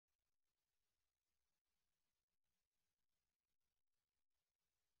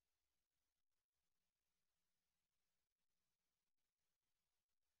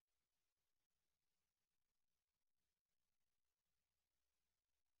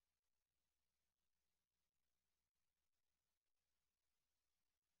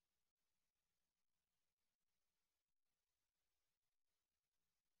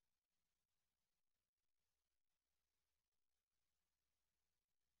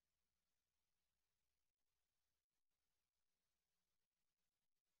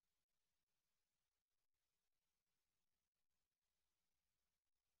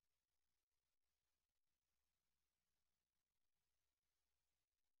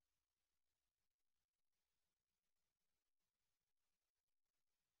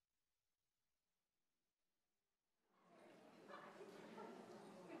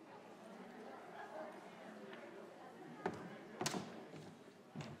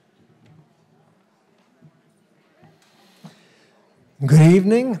Good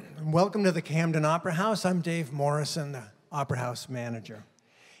evening, and welcome to the Camden Opera House. I'm Dave Morrison, the Opera House manager.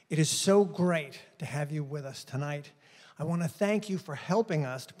 It is so great to have you with us tonight. I want to thank you for helping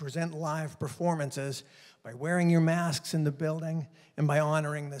us to present live performances by wearing your masks in the building and by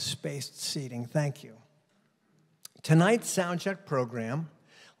honoring the spaced seating. Thank you. Tonight's soundcheck program,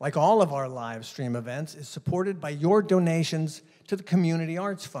 like all of our live stream events, is supported by your donations to the Community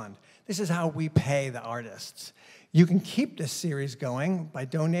Arts Fund. This is how we pay the artists. You can keep this series going by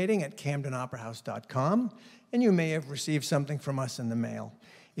donating at CamdenOperaHouse.com, and you may have received something from us in the mail.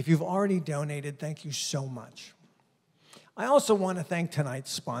 If you've already donated, thank you so much. I also want to thank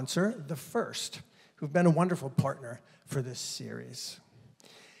tonight's sponsor, The First, who've been a wonderful partner for this series.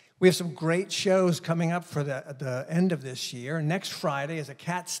 We have some great shows coming up for the end of this year. Next Friday is a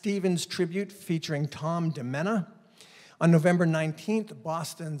Cat Stevens tribute featuring Tom DeMena. On November 19th,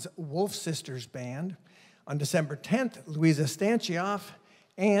 Boston's Wolf Sisters Band. On December 10th, Louisa Stanchioff,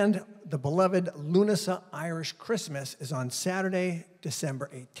 and the beloved Lunasa Irish Christmas is on Saturday, December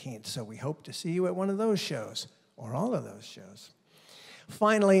 18th. So we hope to see you at one of those shows, or all of those shows.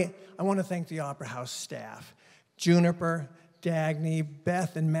 Finally, I want to thank the Opera House staff. Juniper, Dagny,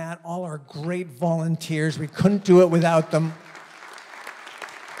 Beth, and Matt, all are great volunteers. We couldn't do it without them.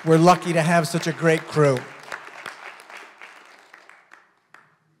 We're lucky to have such a great crew.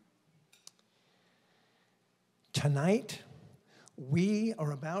 Tonight, we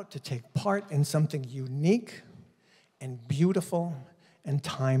are about to take part in something unique and beautiful and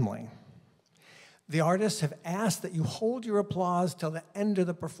timely. The artists have asked that you hold your applause till the end of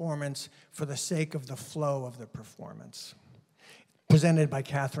the performance for the sake of the flow of the performance. Presented by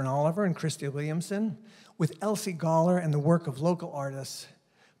Catherine Oliver and Christy Williamson, with Elsie Galler and the work of local artists,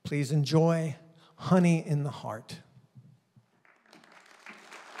 please enjoy Honey in the Heart.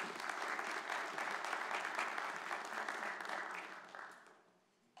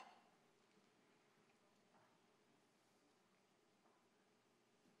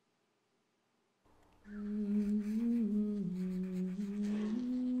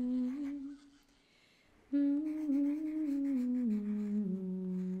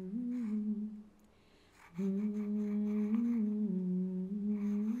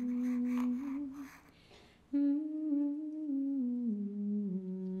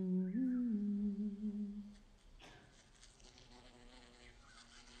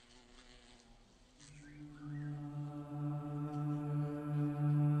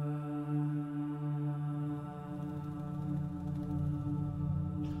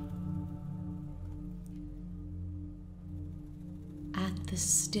 The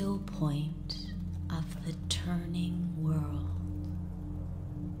still point of the turning world.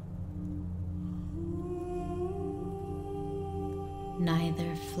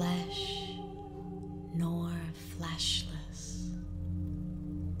 Neither flesh nor fleshless,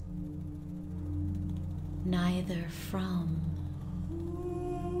 neither from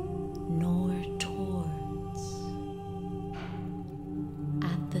nor towards.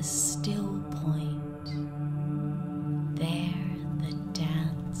 At the still point, there the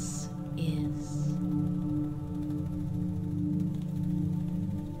dance is.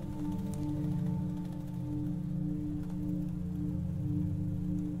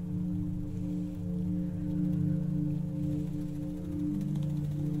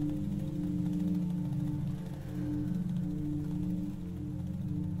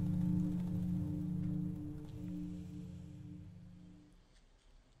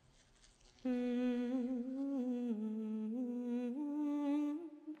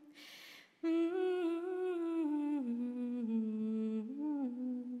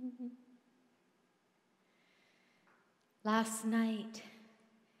 Last night,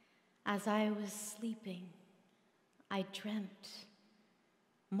 as I was sleeping, I dreamt,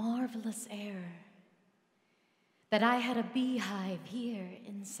 marvelous error, that I had a beehive here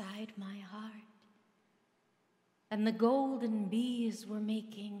inside my heart, and the golden bees were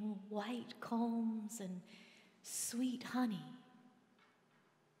making white combs and sweet honey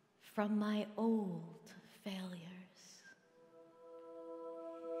from my old failures.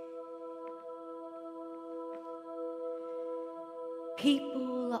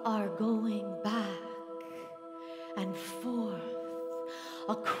 People are going back and forth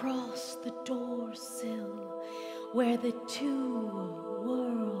across the doorsill where the two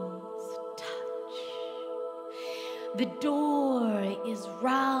worlds touch. The door is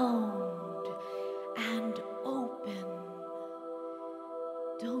round and open.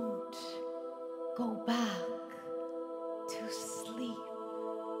 Don't go back to sleep.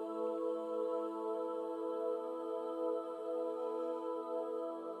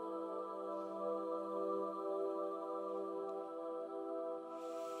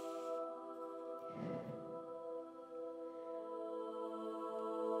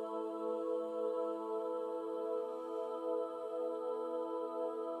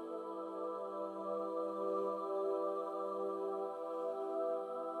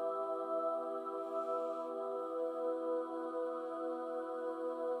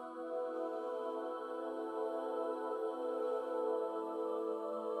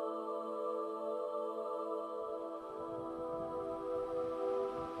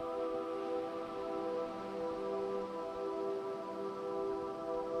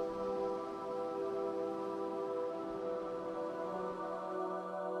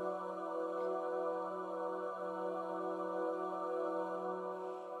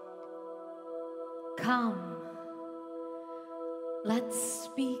 Come, let's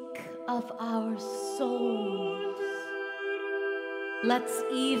speak of our souls. Let's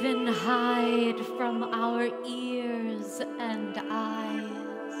even hide from our ears and eyes.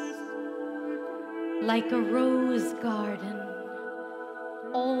 Like a rose garden,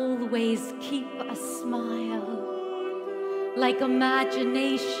 always keep a smile. Like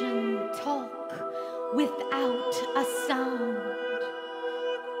imagination, talk without a sound.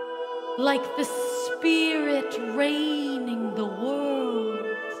 Like the spirit reigning the world,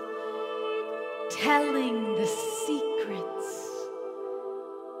 telling the secrets,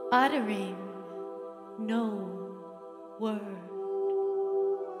 uttering no word.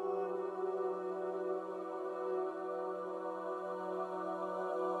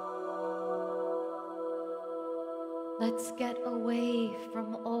 Let's get away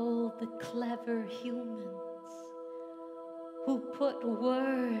from all the clever humans who put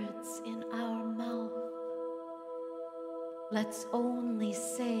words in our mouth. Let's only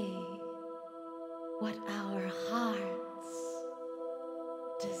say what our hearts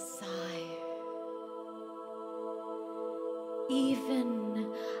desire.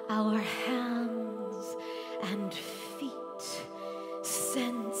 Even our hands and feet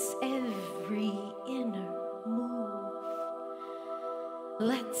sense every inner move.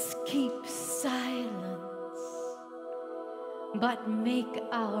 Let's keep silence, but make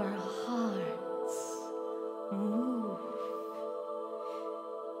our hearts move.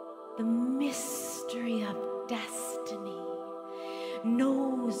 The mystery of destiny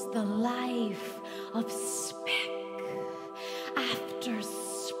knows the life of speck after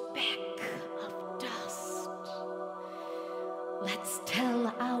speck of dust. Let's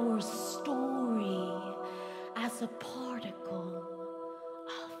tell our story as a particle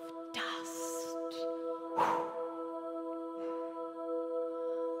of dust.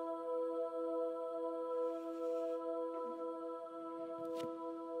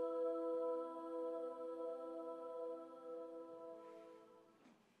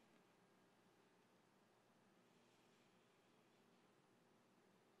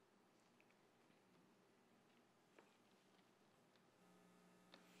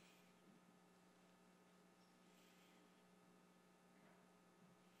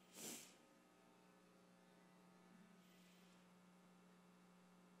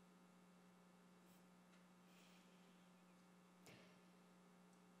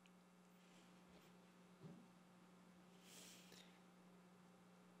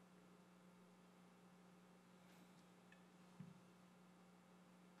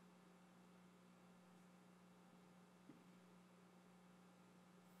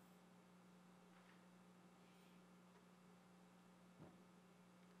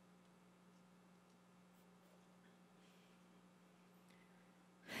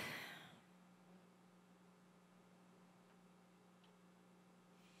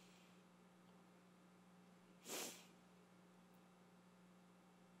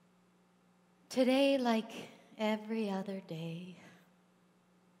 Today, like every other day,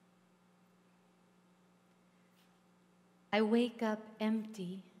 I wake up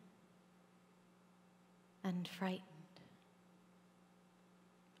empty and frightened.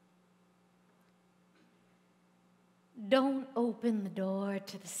 Don't open the door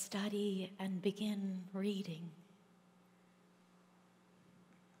to the study and begin reading.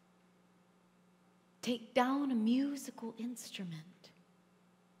 Take down a musical instrument.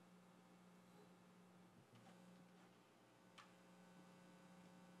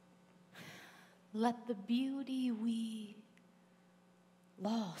 Let the beauty we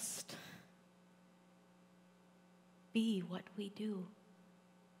lost be what we do.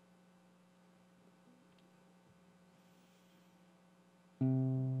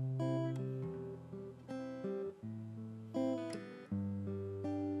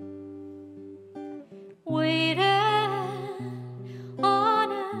 Waiting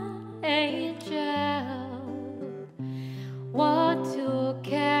on an angel, want to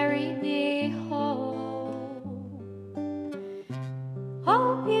carry me home.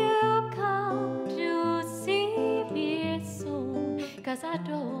 Hope you come to see me soon, 'cause I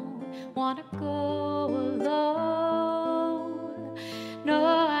don't want to go alone. No,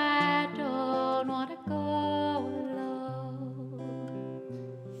 I don't want to go alone.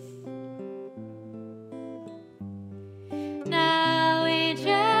 Now,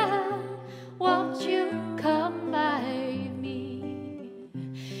 angel, won't you come by me?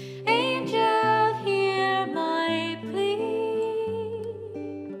 Angel, hear my plea.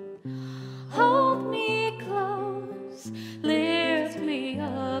 Hold me close, lift me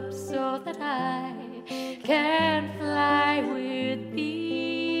up so that I can fly with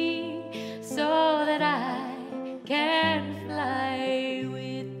thee, so that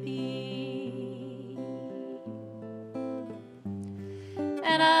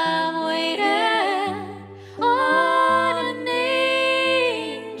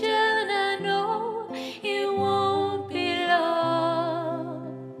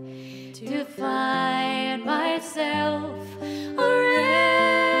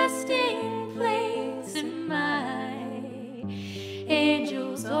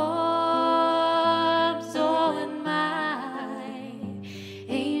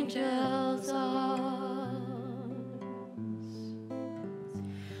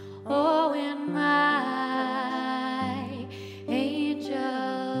oh, in my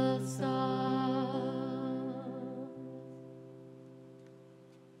angel song.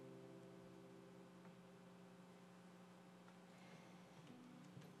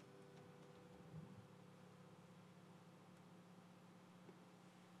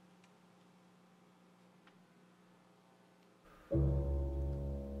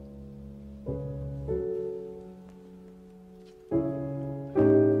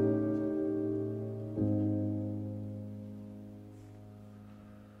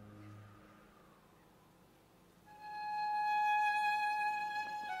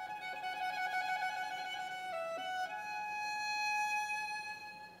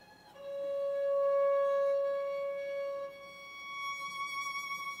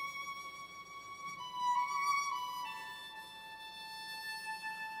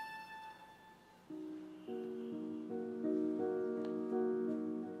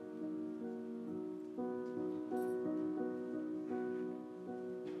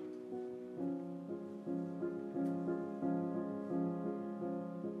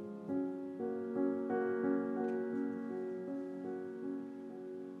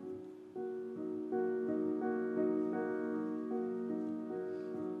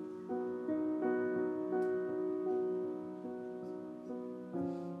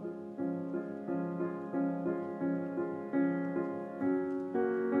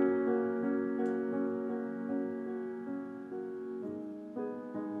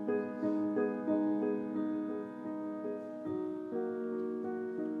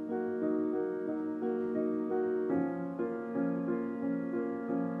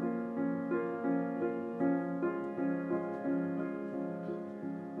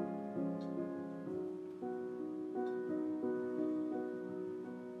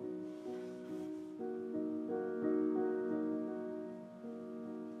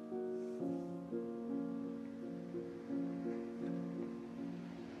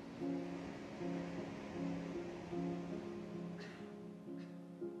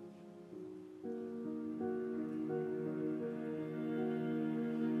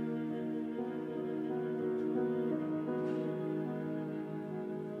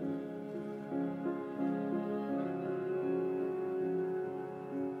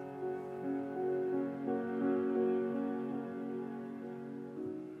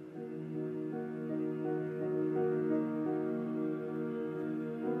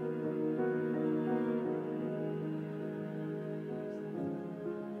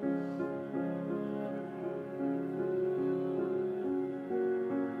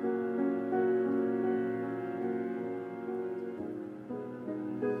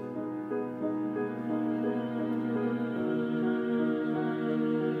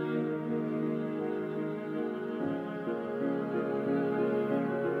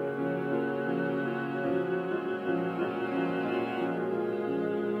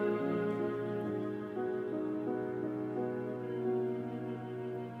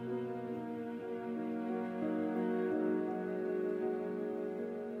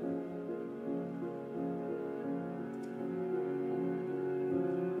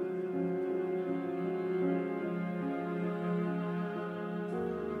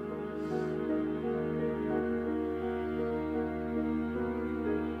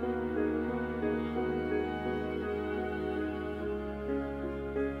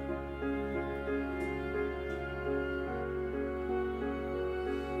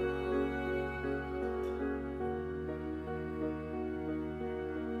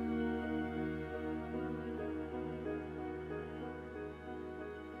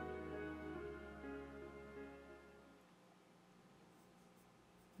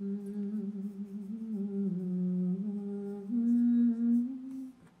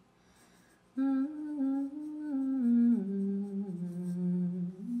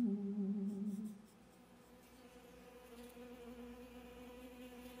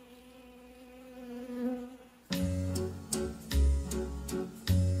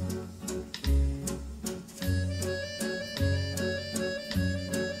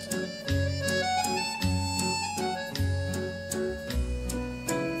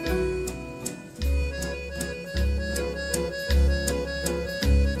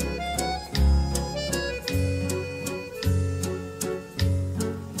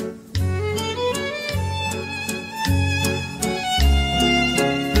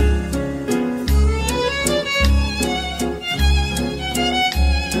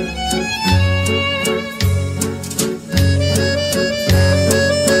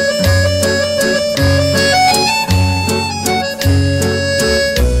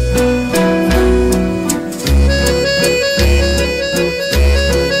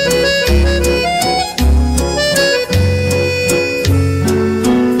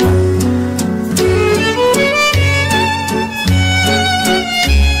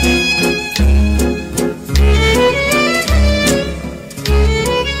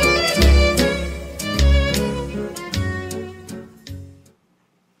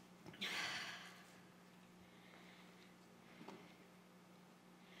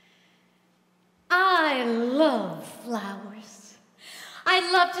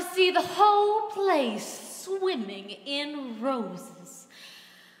 to see the whole place swimming in roses.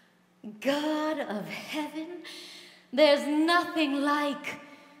 God of heaven, there's nothing like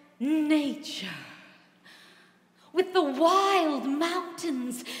nature. With the wild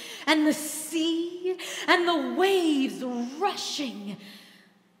mountains and the sea and the waves rushing,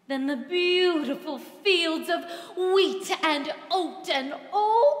 then the beautiful fields of wheat and oat and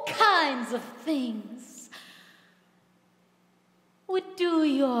all kinds of things would do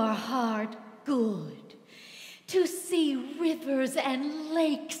your heart good to see rivers and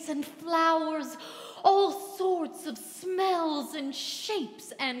lakes and flowers, all sorts of smells and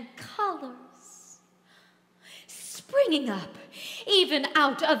shapes and colors, springing up even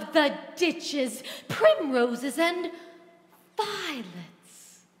out of the ditches, primroses and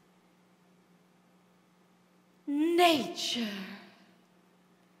violets. Nature.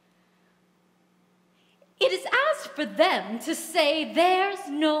 It is as for them to say there's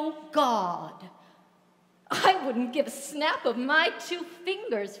no God. I wouldn't give a snap of my 2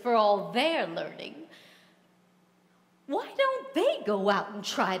 fingers for all their learning. Why don't they go out and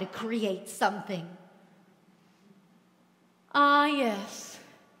try to create something? Ah, yes,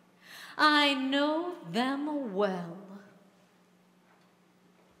 I know them well.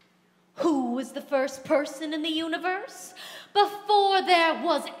 Who was the first person in the universe? Before there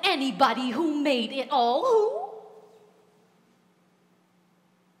was anybody who made it all, who?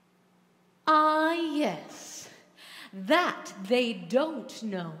 Ah, yes, that they don't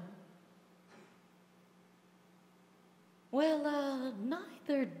know. Well,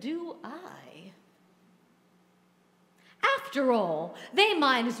 neither do I. After all, they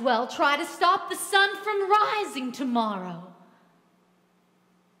might as well try to stop the sun from rising tomorrow.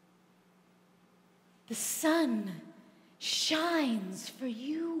 The sun shines for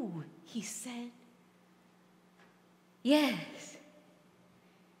you, he said. Yes.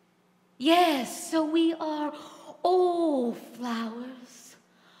 Yes, so we are all flowers,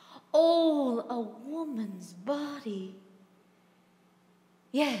 all a woman's body.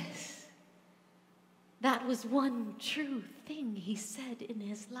 Yes, that was one true thing he said in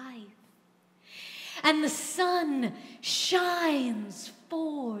his life. And the sun shines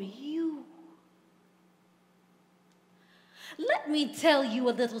for you. Let me tell you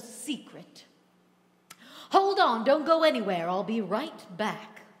a little secret. Hold on, don't go anywhere. I'll be right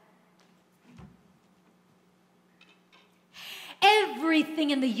back. Everything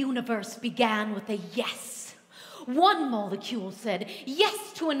in the universe began with a yes. One molecule said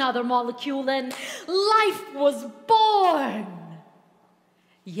yes to another molecule, and life was born.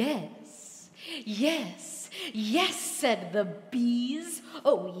 Yes, yes, yes, said the bees.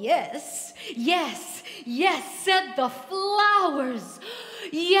 Oh, yes, yes, yes, said the flowers.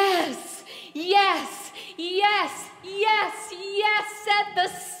 Yes, yes, yes, yes, yes, said the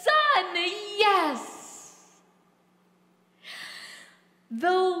sun. Yes.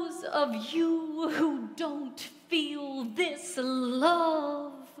 Those of you who don't feel this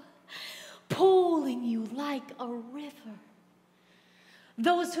love pulling you like a river,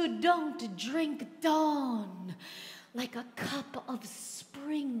 those who don't drink dawn like a cup of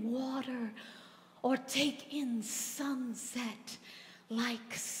spring water or take in sunset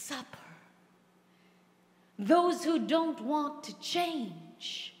like supper, those who don't want to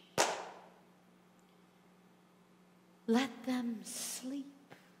change, let them sleep.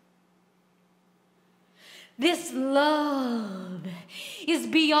 This love is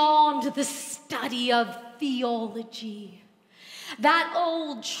beyond the study of theology, that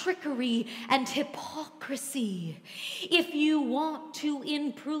old trickery and hypocrisy. If you want to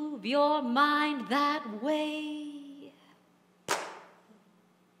improve your mind that way,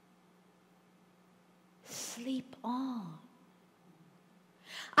 sleep on.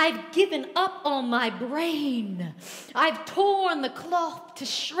 I've given up on my brain. I've torn the cloth to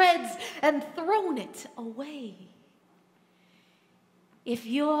shreds and thrown it away. If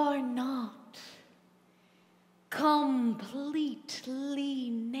you're not completely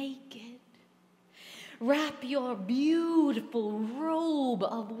naked, wrap your beautiful robe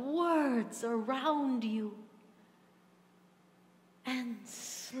of words around you and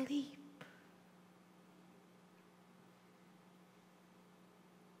sleep.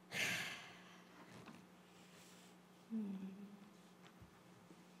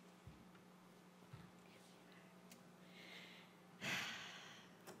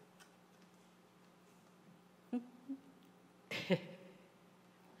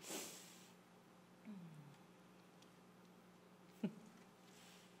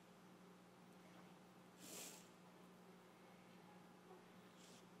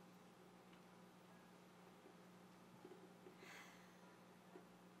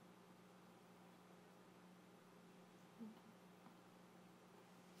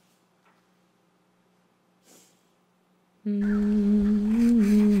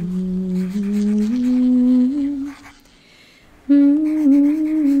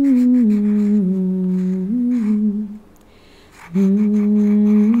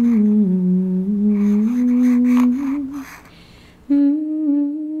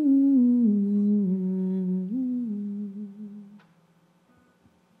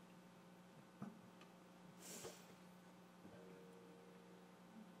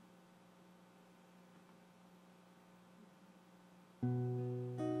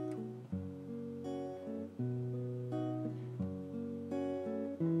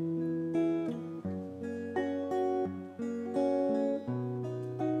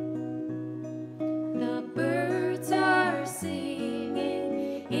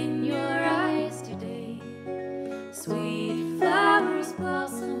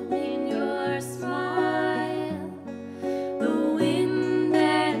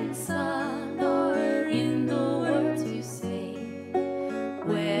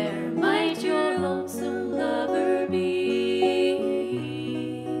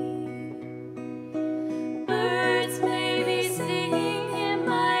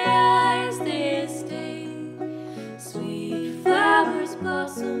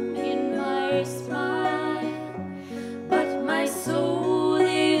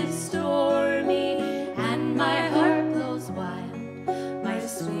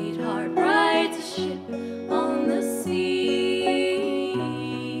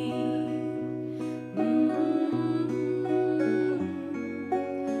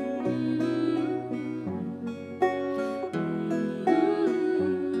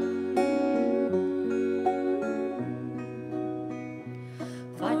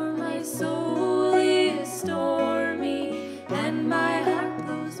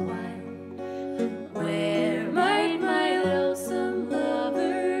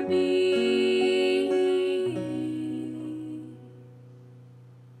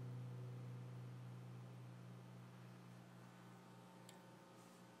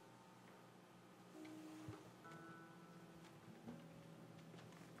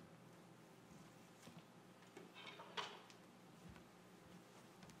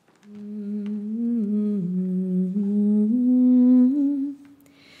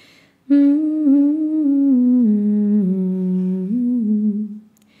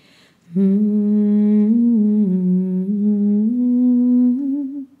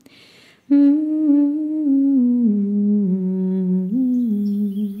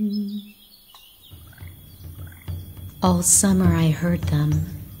 All summer I heard them,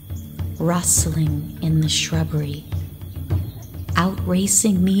 rustling in the shrubbery,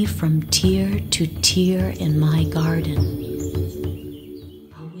 outracing me from tier to tier in my garden.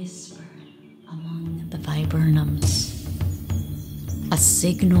 A whisper among the viburnums, a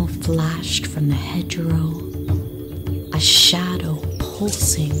signal flashed from the hedgerow, a shadow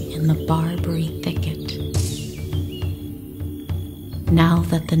pulsing in the barberry thicket. Now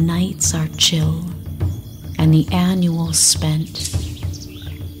that the nights are chill, and the annual spent,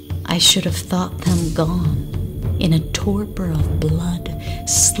 I should have thought them gone, in a torpor of blood,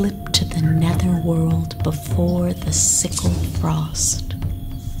 slipped to the netherworld before the sickle frost.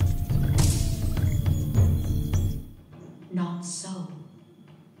 Not so.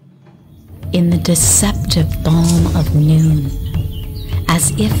 In the deceptive balm of noon,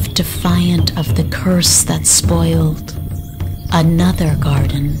 as if defiant of the curse that spoiled another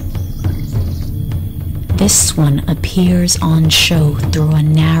garden, this one appears on show through a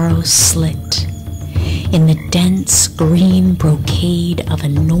narrow slit in the dense green brocade of a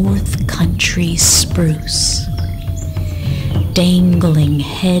North Country spruce, dangling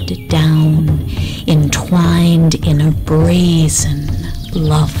head down, entwined in a brazen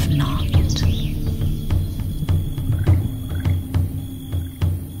love knot.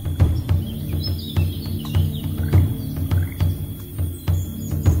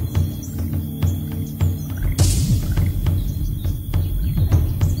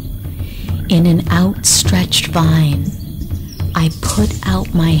 In an outstretched vine, I put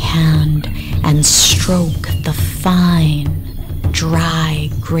out my hand and stroke the fine, dry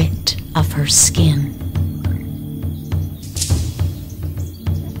grit of her skin.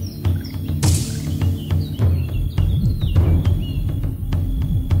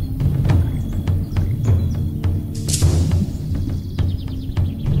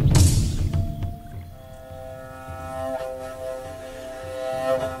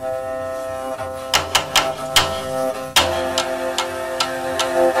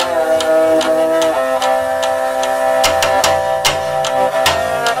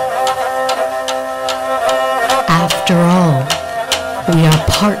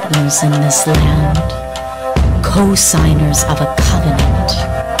 Partners in this land, co-signers of a covenant.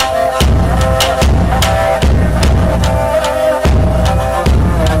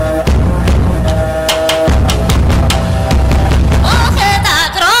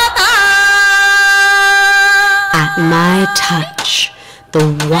 At my touch, the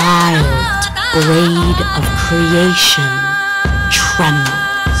wild braid of creation trembles.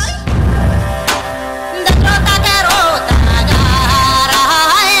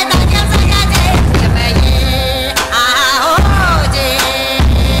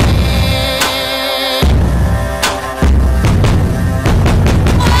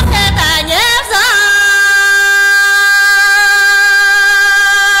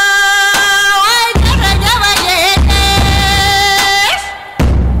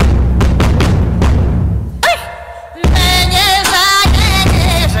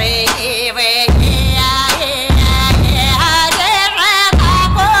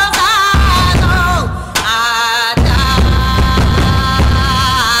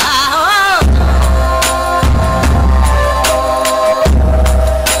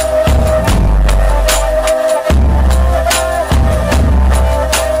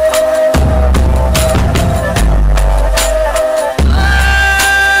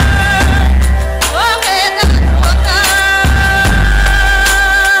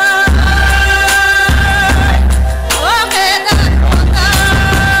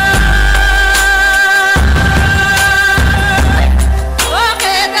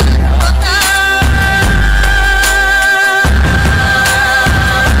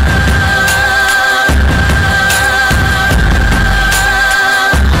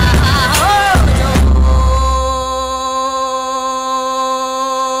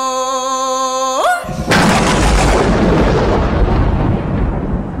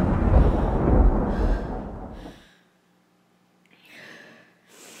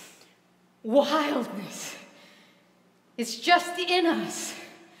 Wildness is just in us,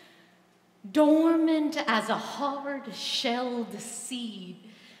 dormant as a hard-shelled seed,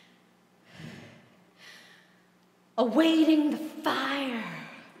 awaiting the fire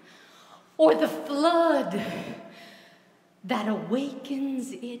or the flood that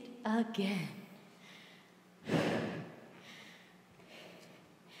awakens it again.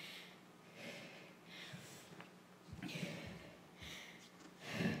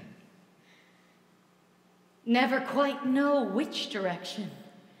 Never quite know which direction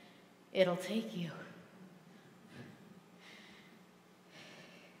it'll take you.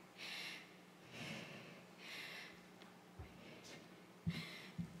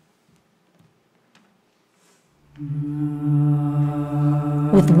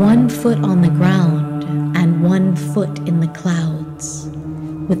 With one foot on the ground and one foot in the clouds,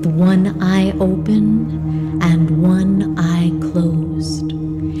 with one eye open and one eye closed,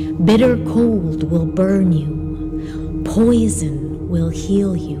 bitter cold will burn you, poison will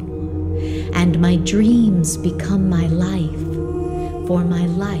heal you, and my dreams become my life, for my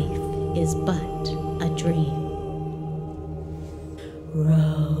life is but a dream.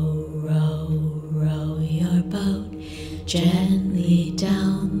 Row, row, row your boat gently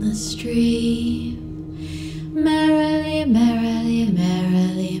down the stream. Merrily, merrily,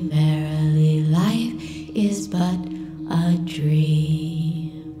 merrily, merrily, life is but a dream.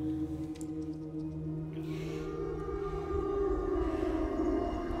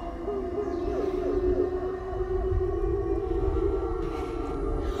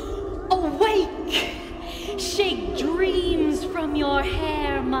 Awake! Shake dreams from your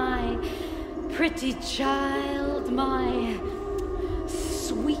hair, my pretty child, my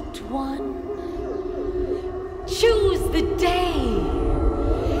sweet one. Choose the day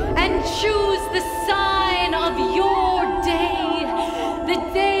and choose the sign of your day, the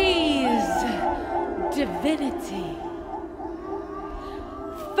day's divinity.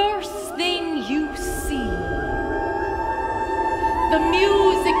 First thing you see, the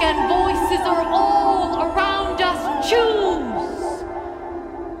music and voices are all around us. Choose.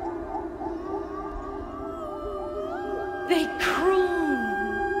 They croon,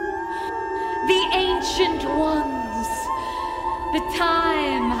 the ancient ones. The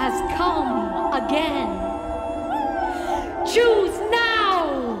time has come again. Choose now.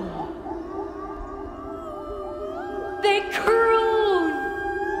 They croon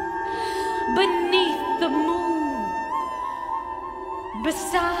beneath the moon,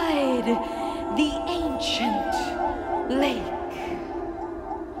 beside the ancient lake.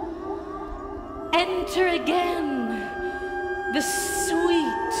 Enter again the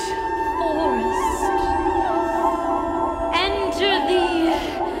sweet forest. Enter the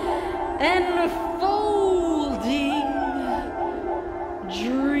enfolding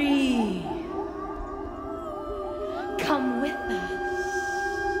dream.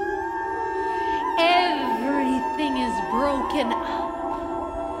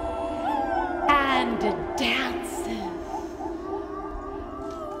 and dances.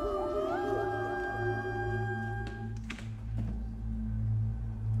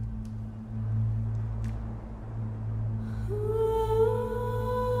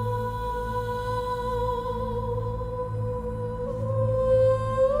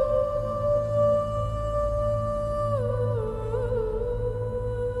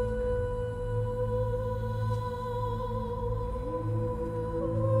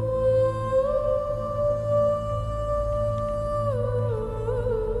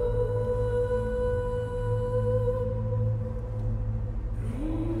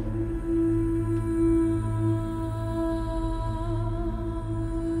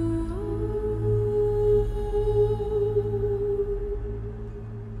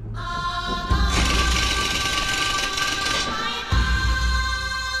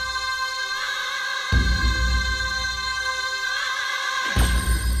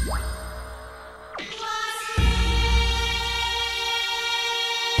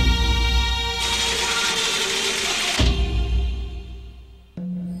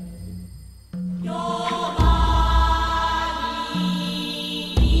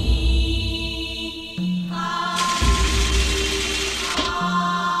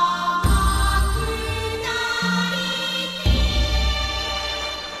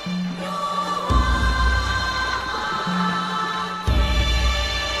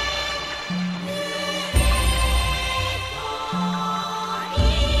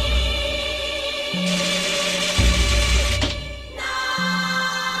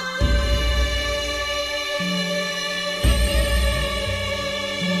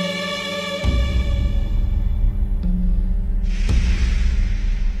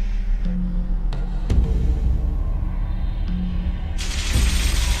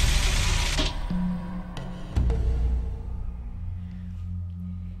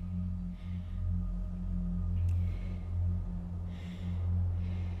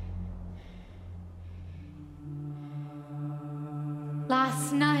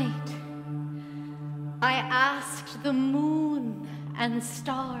 Last night, I asked the moon and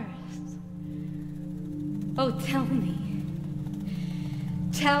stars, oh, tell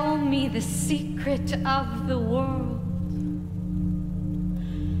me the secret of the world.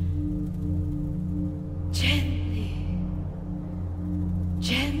 Gently,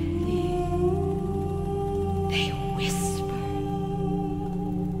 gently, they whisper,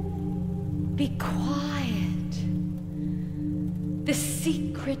 be quiet. The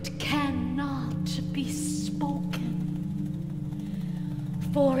secret cannot be spoken,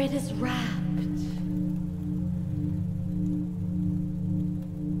 for it is wrapped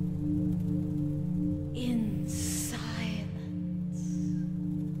in silence.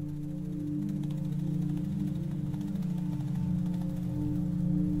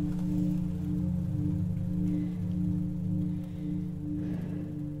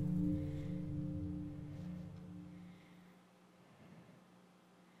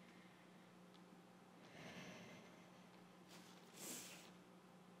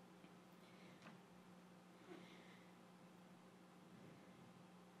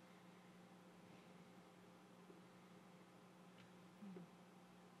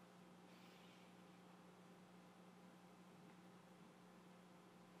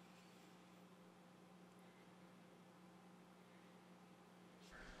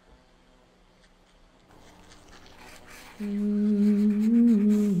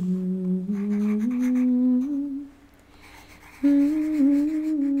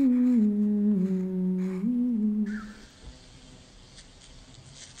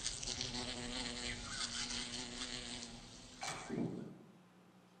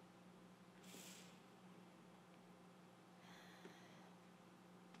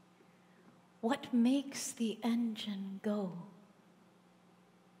 What makes the engine go?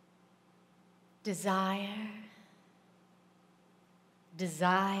 Desire,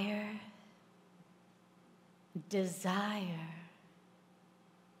 desire, desire.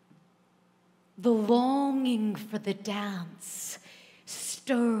 The longing for the dance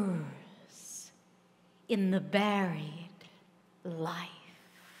stirs in the buried life.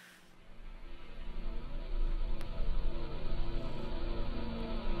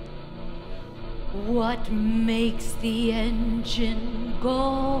 What makes the engine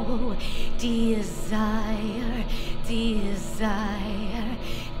go? Desire, desire,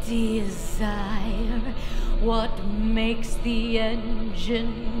 desire. What makes the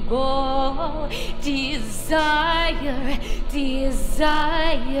engine go? Desire,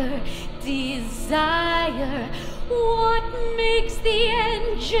 desire, desire. What makes the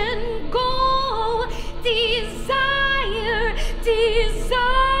engine go? Desire,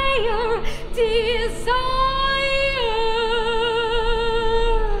 desire, desire.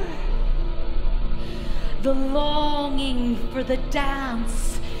 The longing for the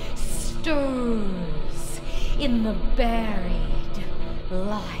dance stirs in the buried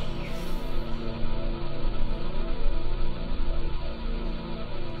life.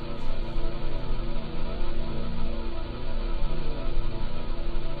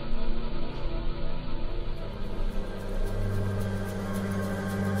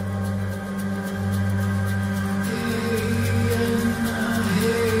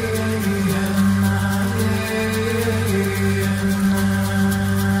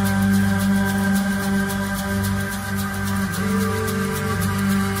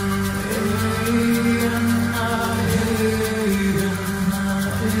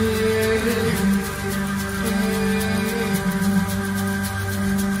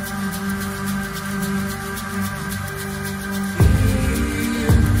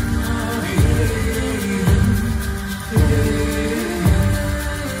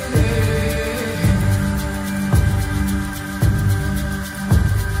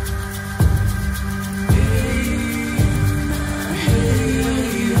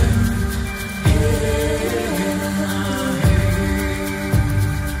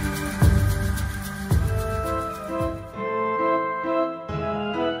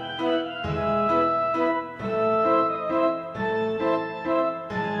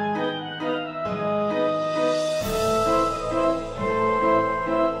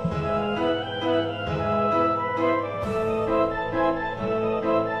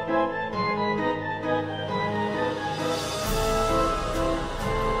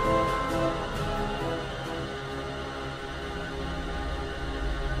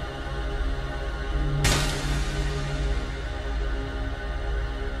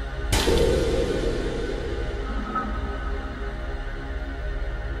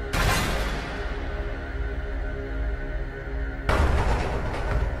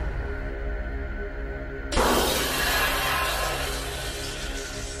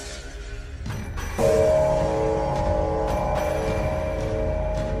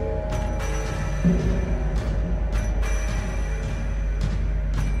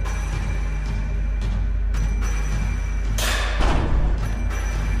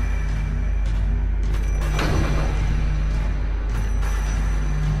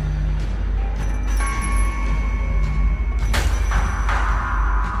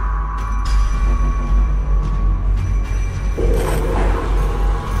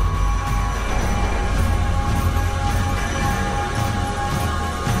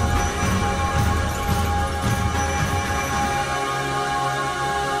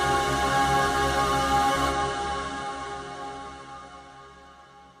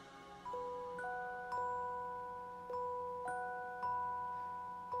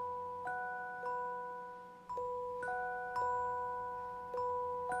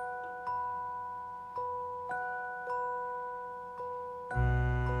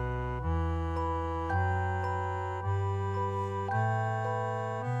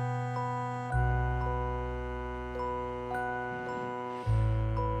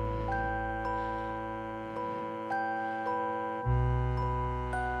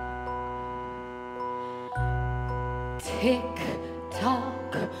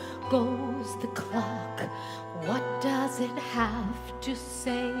 Tick-tock goes the clock. What does it have to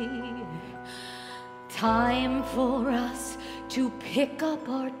say? Time for us to pick up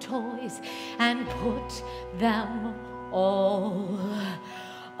our toys and put them all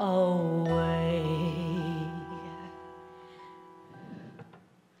away.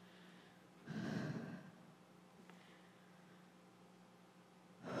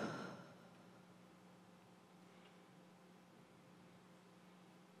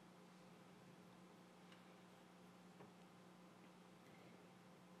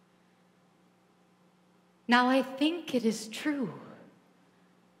 Now I think it is true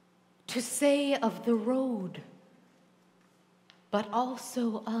to say of the road, but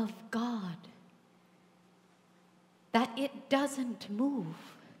also of God, that it doesn't move.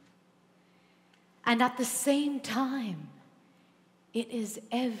 And at the same time, it is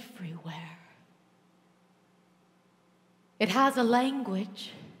everywhere. It has a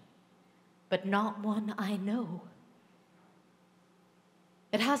language, but not one I know.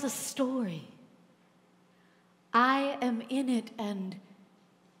 It has a story. I am in it, and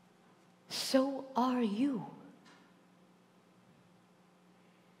so are you.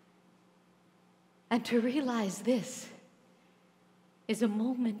 And to realize this is a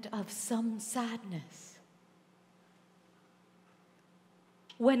moment of some sadness.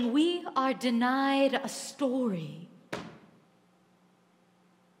 When we are denied a story,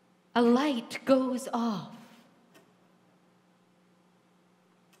 A light goes off.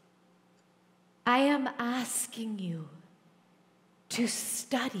 I am asking you to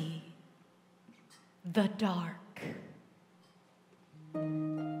study the dark.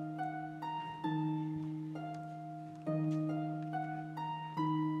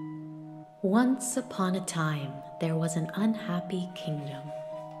 Once upon a time, there was an unhappy kingdom.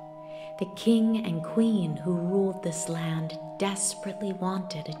 The king and queen who ruled this land desperately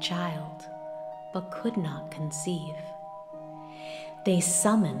wanted a child, but could not conceive. They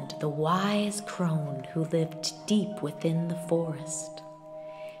summoned the wise crone who lived deep within the forest.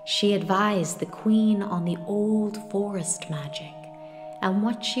 She advised the queen on the old forest magic and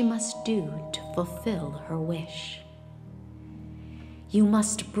what she must do to fulfill her wish. You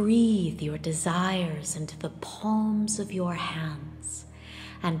must breathe your desires into the palms of your hands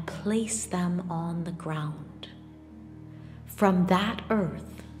and place them on the ground. From that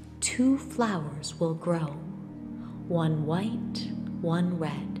earth, 2 flowers will grow, one white, one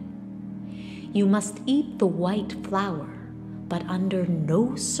red. You must eat the white flower, but under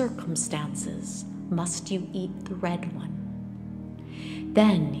no circumstances must you eat the red one.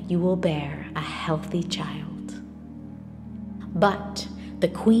 Then you will bear a healthy child. But the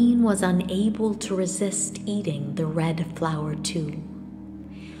queen was unable to resist eating the red flower too.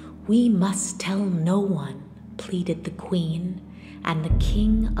 We must tell no one, pleaded the queen, and the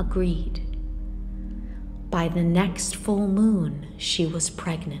king agreed. By the next full moon, she was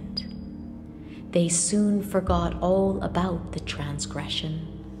pregnant. They soon forgot all about the transgression.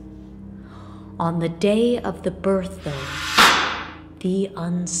 On the day of the birth, though, the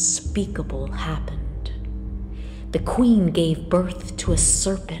unspeakable happened. The queen gave birth to a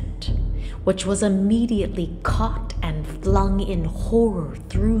serpent, which was immediately caught and flung in horror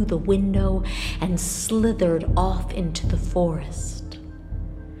through the window and slithered off into the forest.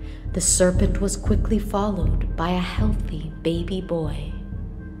 The serpent was quickly followed by a healthy baby boy,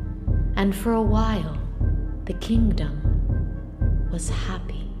 and for a while the kingdom was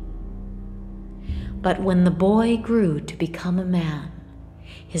happy. But when the boy grew to become a man,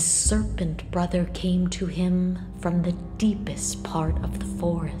 his serpent brother came to him from the deepest part of the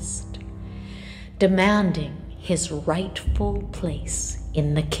forest, demanding his rightful place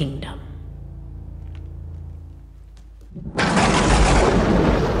in the kingdom.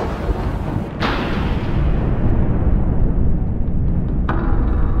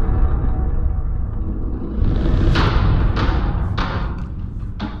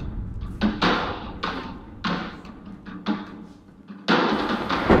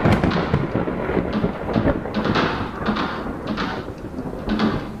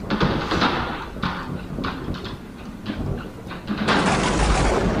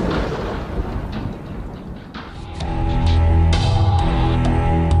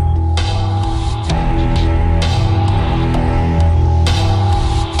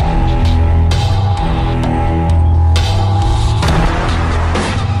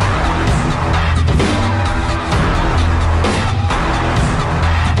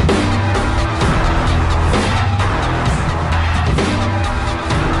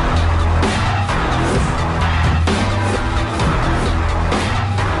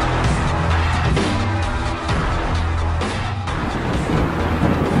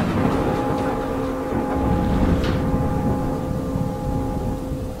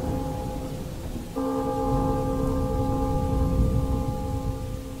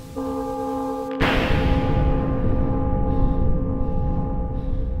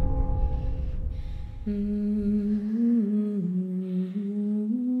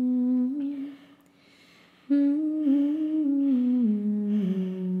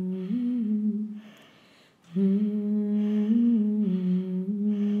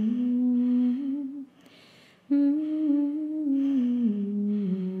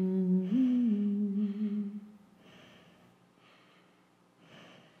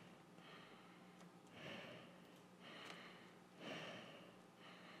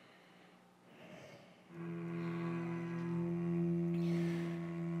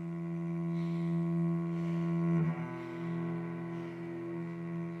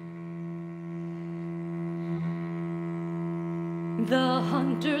 The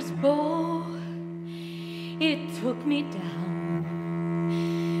hunter's bow, it took me down,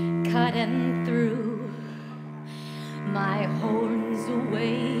 cutting through my horns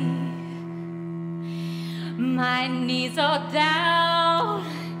away. My knees are down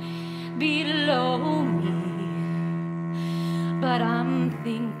below me, but I'm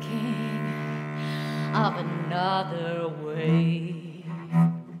thinking of another way.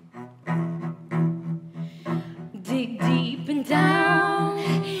 Dig deep and down,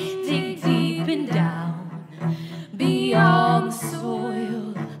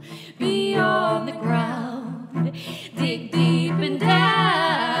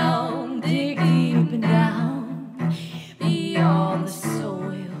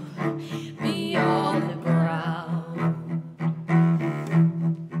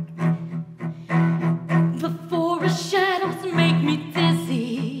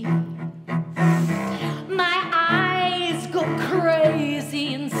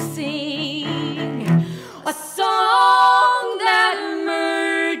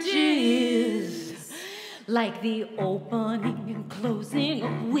 like the opening and closing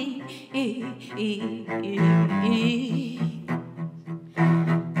of wings.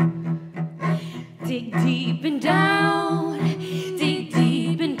 Dig deep and down, dig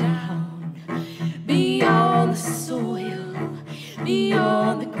deep and down, beyond the soil,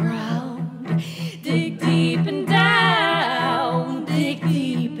 beyond the ground. Dig deep and down, dig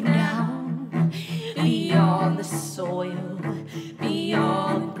deep and down, beyond the soil,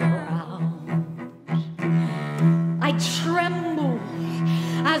 beyond the ground. I tremble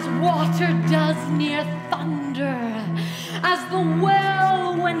as water does near thunder, as the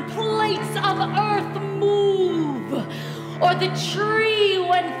well when plates of earth move, or the tree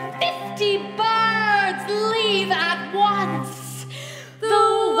when 50 birds leave at once.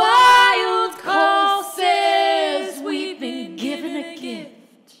 The wild call says we've been given a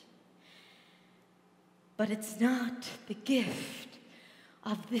gift, but it's not the gift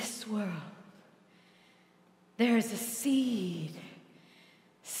of this world. There's a seed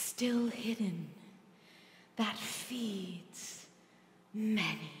still hidden that feeds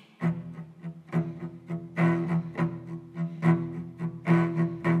many.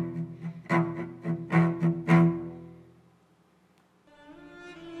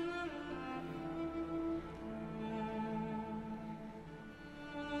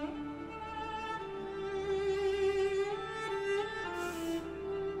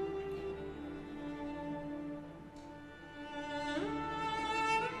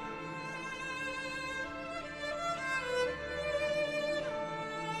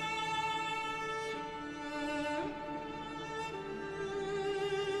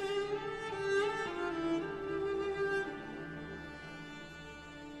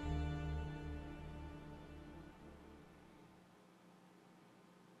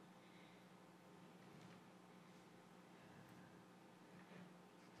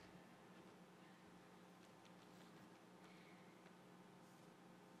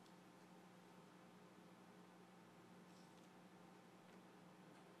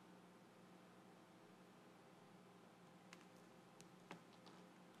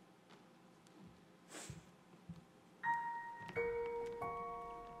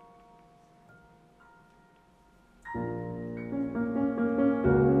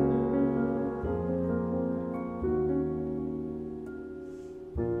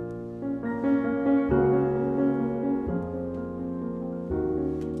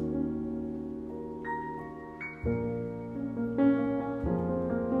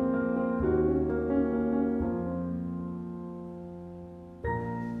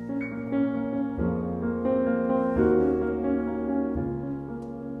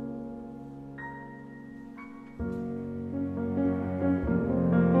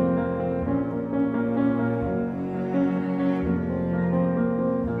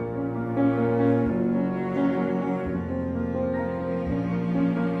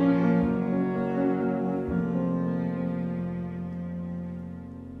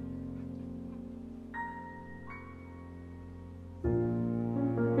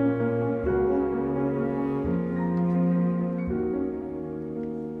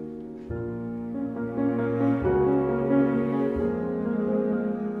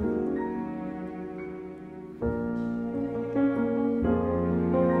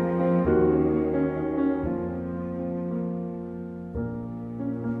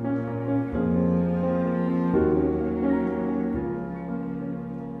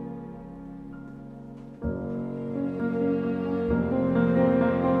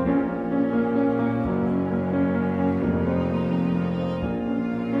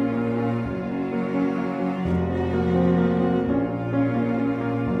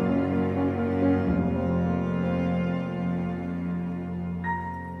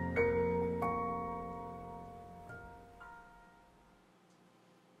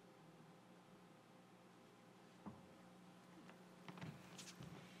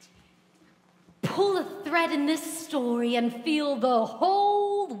 Pull a thread in this story and feel the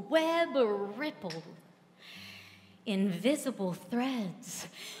whole web ripple. Invisible threads,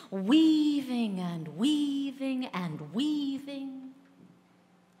 weaving and weaving and weaving.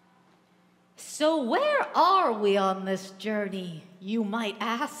 So where are we on this journey, you might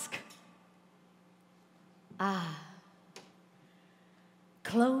ask? Ah,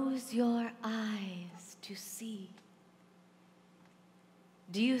 close your eyes to see.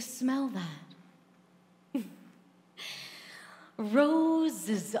 Do you smell that?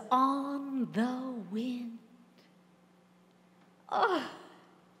 Roses on the wind. Oh,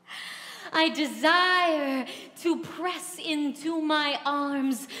 I desire to press into my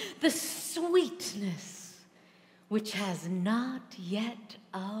arms the sweetness which has not yet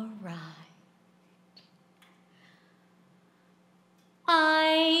arrived.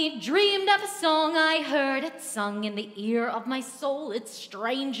 I dreamed of a song, I heard it sung in the ear of my soul, its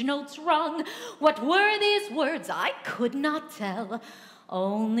strange notes rung. What were these words I could not tell,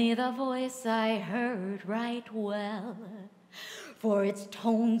 only the voice I heard right well. For its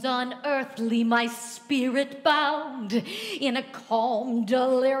tones unearthly my spirit bound, in a calm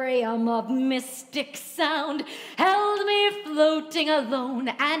delirium of mystic sound, held me floating alone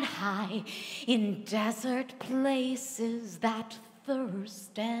and high in desert places that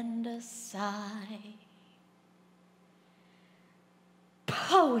thirst and sigh.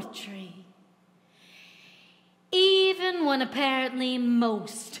 Poetry, even when apparently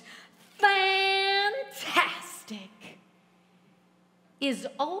most fantastic, is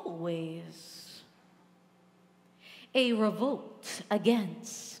always a revolt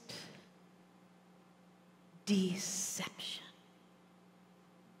against deception.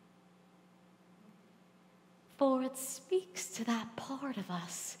 For it speaks to that part of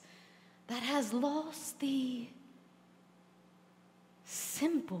us that has lost the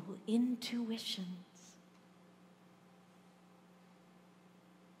simple intuitions.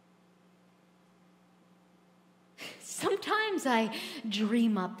 Sometimes I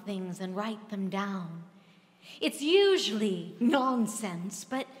dream up things and write them down. It's usually nonsense,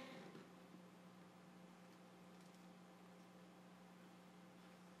 but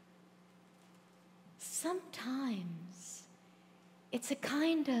sometimes it's a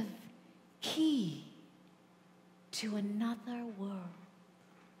kind of key to another world.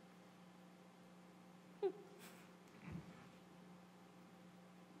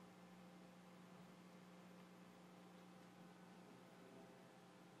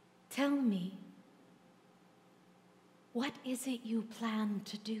 Tell me, what is it you plan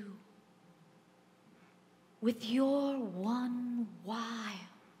to do with your one wild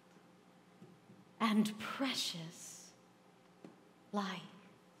and precious life?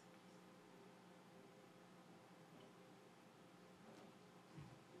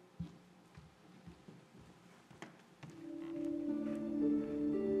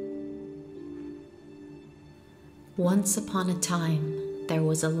 Once upon a time, there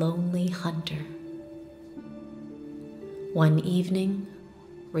was a lonely hunter. One evening,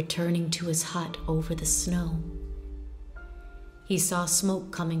 returning to his hut over the snow, he saw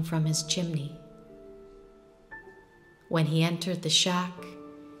smoke coming from his chimney. When he entered the shack,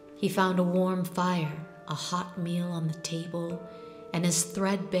 he found a warm fire, a hot meal on the table, and his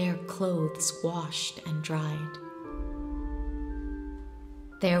threadbare clothes washed and dried.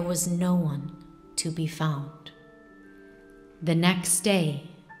 There was no one to be found. The next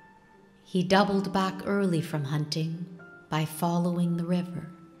day, he doubled back early from hunting by following the river.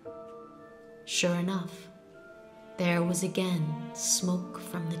 Sure enough, there was again smoke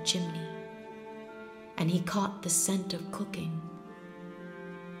from the chimney, and he caught the scent of cooking.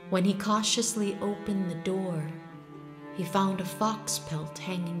 When he cautiously opened the door, he found a fox pelt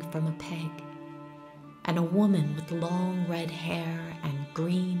hanging from a peg, and a woman with long red hair and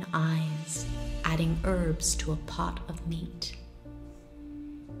green eyes adding herbs to a pot of meat.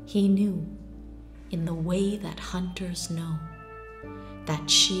 He knew, in the way that hunters know, that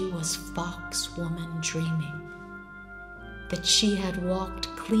she was fox woman dreaming, that she had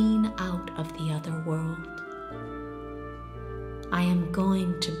walked clean out of the other world. I am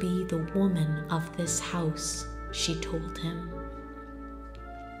going to be the woman of this house, she told him.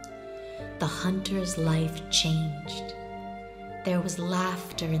 The hunter's life changed. There was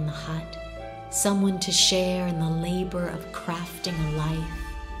laughter in the hut, someone to share in the labor of crafting a life,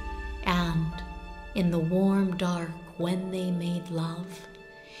 and in the warm dark when they made love,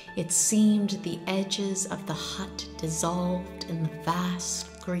 it seemed the edges of the hut dissolved in the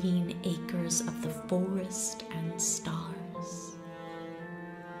vast green acres of the forest and stars.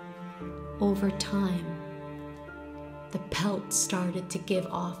 Over time, the pelt started to give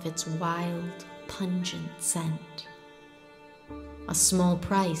off its wild, pungent scent. A small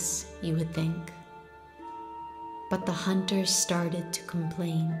price, you would think. But the hunter started to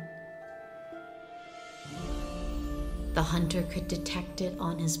complain. The hunter could detect it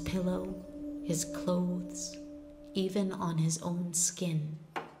on his pillow, his clothes, even on his own skin.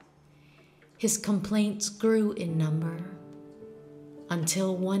 His complaints grew in number,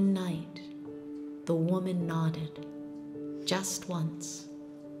 until one night, the woman nodded, just once,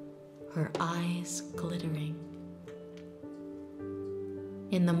 her eyes glittering.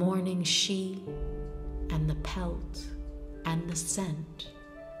 In the morning, she and the pelt and the scent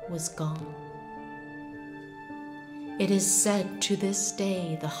was gone. It is said to this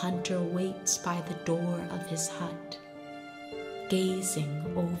day the hunter waits by the door of his hut,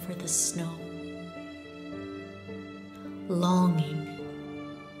 gazing over the snow, longing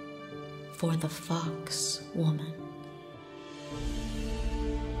for the fox woman.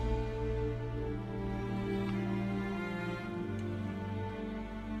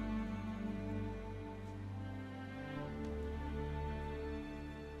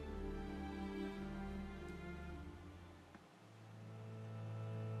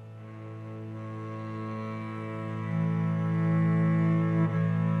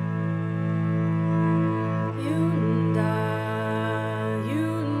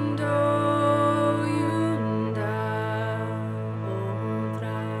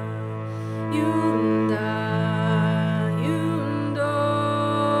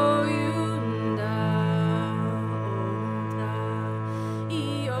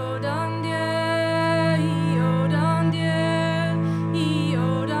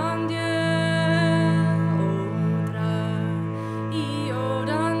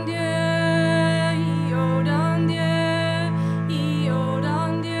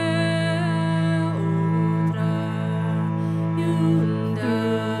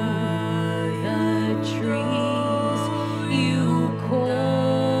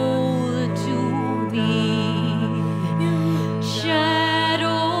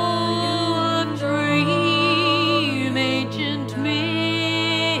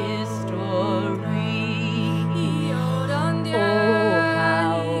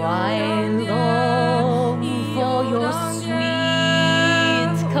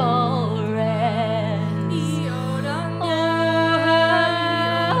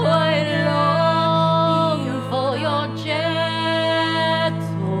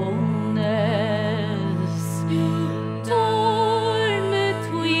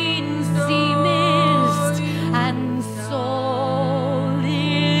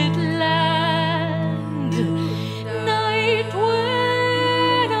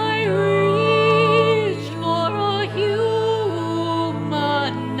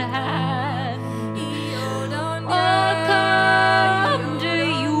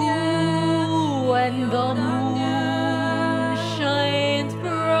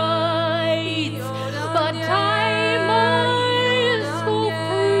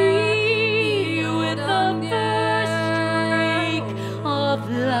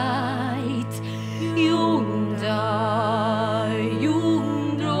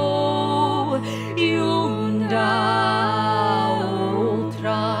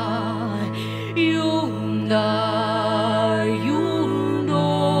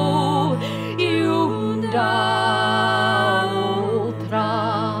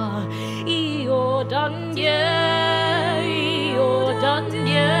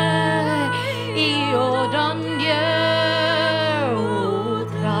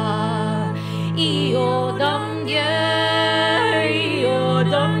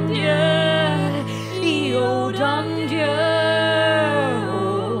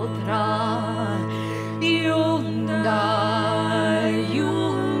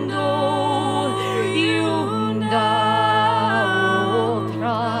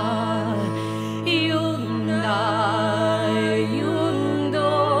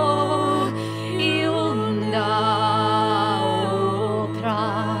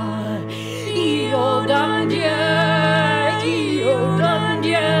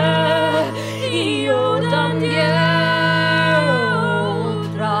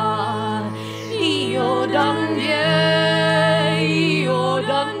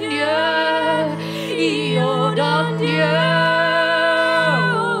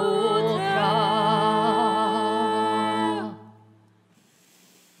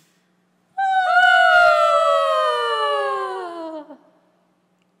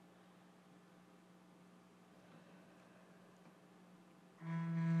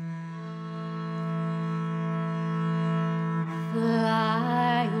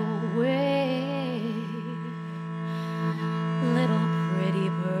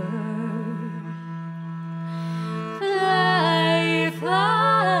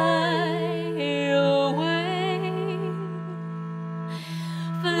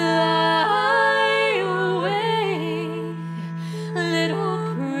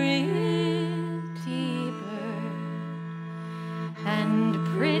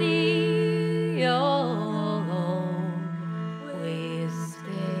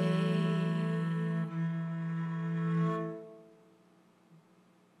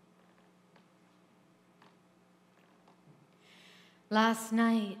 Last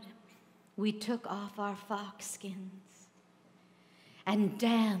night, we took off our fox skins and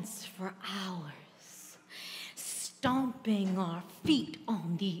danced for hours, stomping our feet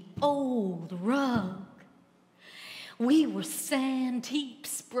on the old rug. We were sand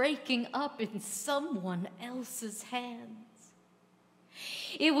heaps breaking up in someone else's hands.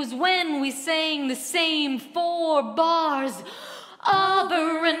 It was when we sang the same 4 bars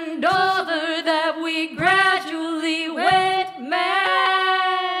over and over that we gradually went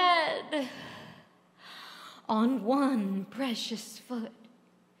mad on one precious foot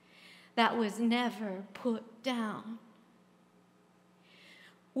that was never put down.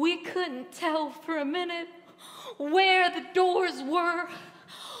 We couldn't tell for a minute where the doors were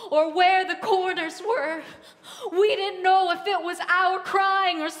or where the corners were. We didn't know if it was our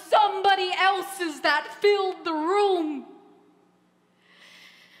crying or somebody else's that filled the room.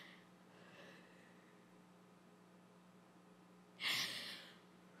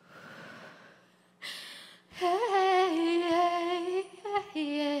 Hey, hey,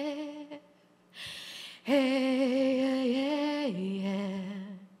 hey, hey, hey, hey.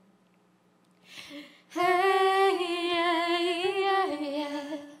 Hey, yeah,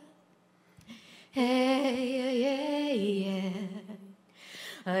 yeah. Hey, yeah, yeah.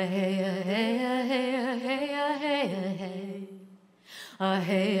 Hey, hey, hey, hey, hey, hey. Hey,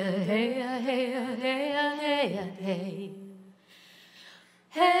 hey, hey, hey, hey, hey.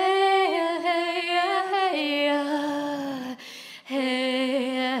 Hey, hey, hey, hey, hey,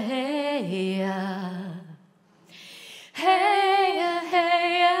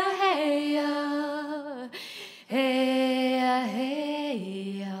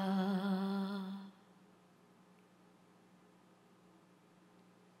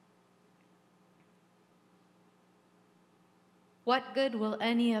 What good will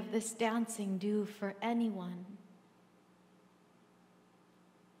any of this dancing do for anyone?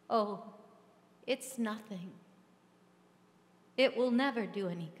 Oh, it's nothing. It will never do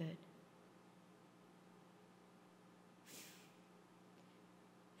any good.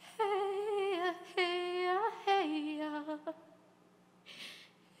 Hey, hey, hey,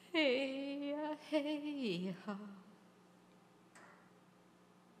 hey, hey.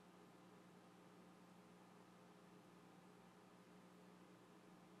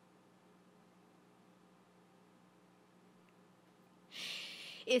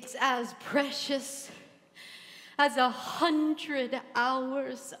 It's as precious as 100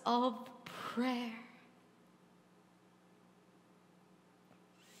 hours of prayer.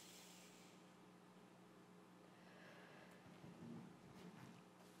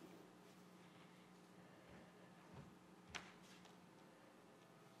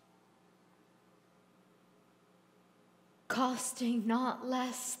 Costing not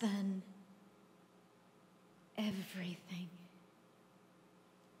less than everything.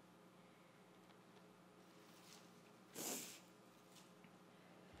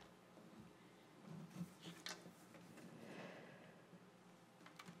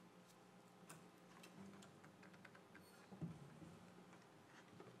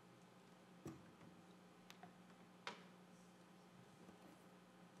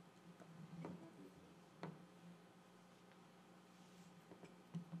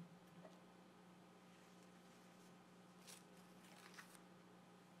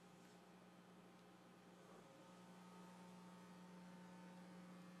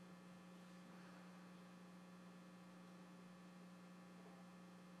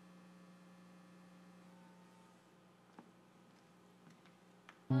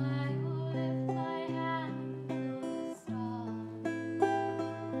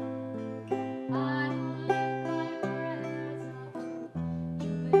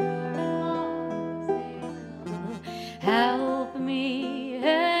 Help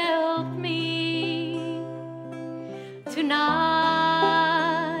me,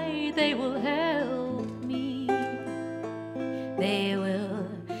 tonight they will help me, they will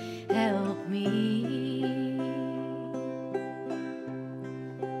help me.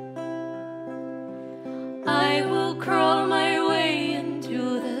 I will crawl my way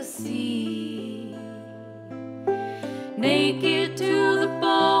into the sea, naked to the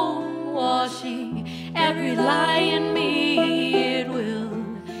bone, washing every lie in me. It will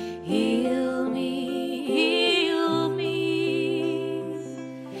heal me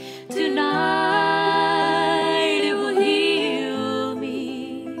tonight. It will heal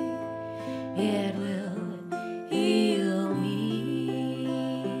me. It will heal me.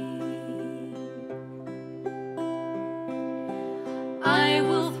 I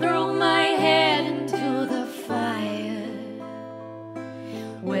will throw my head into the fire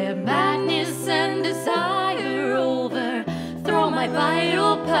where madness and desire overthrow my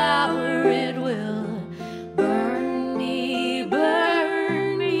vital power. It will burn me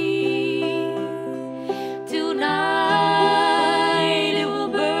tonight. It will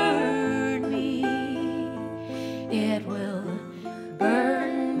burn me. It will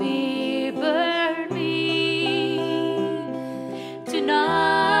burn me tonight.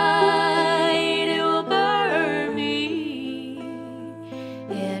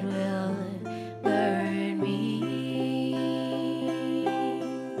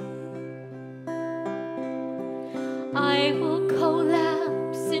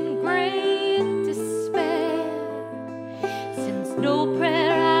 no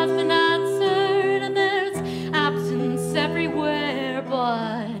prayer has been answered, and there's absence everywhere,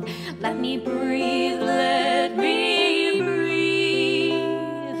 but let me breathe, let me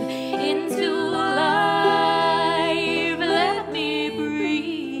breathe into life, let me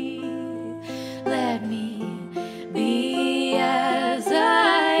breathe, let me be as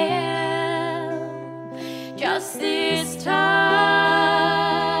I am, just this time,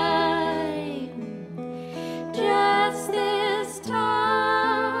 just this time.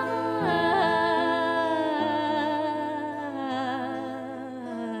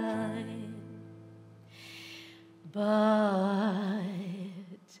 But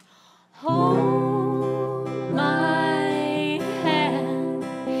hold my hand,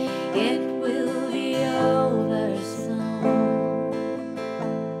 it will be over soon.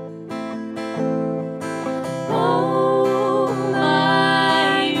 Oh,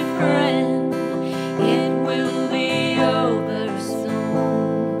 my friend, it will be over soon.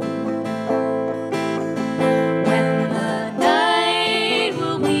 When the night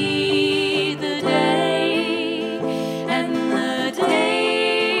will meet the day, and the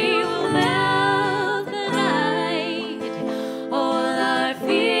day will melt the night, all our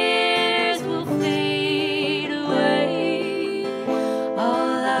fears will fade away,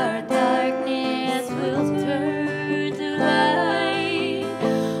 all our darkness will turn to light,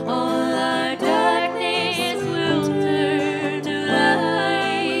 all our darkness will turn to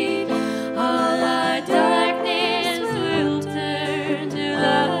light, all our darkness will turn to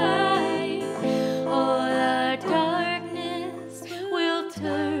light, all our darkness will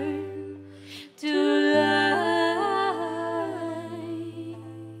turn to light.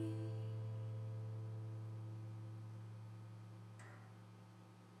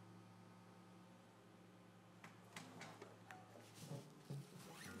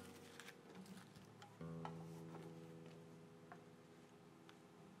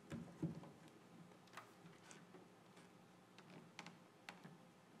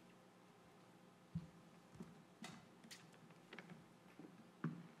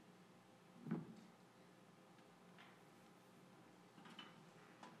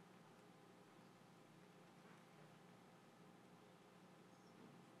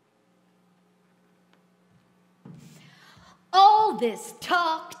 All this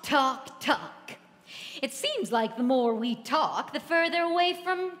talk, talk, talk. It seems like the more we talk, the further away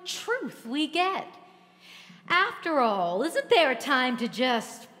from truth we get. After all, isn't there a time to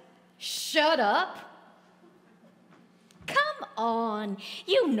just shut up? Come on,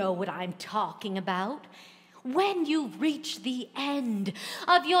 you know what I'm talking about. When you reach the end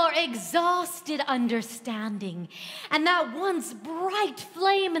of your exhausted understanding, and that once bright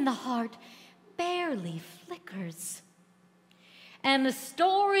flame in the heart barely flickers, and the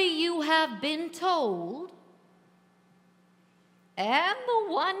story you have been told, and the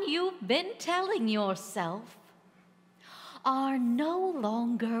one you've been telling yourself, are no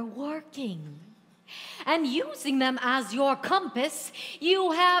longer working, and using them as your compass,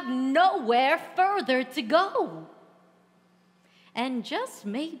 you have nowhere further to go. And just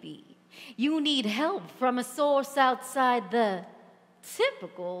maybe you need help from a source outside the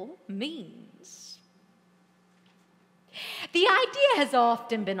typical means. The idea has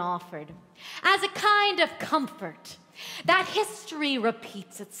often been offered as a kind of comfort that history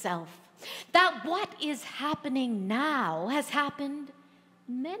repeats itself, that what is happening now has happened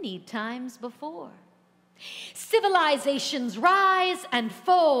many times before. Civilizations rise and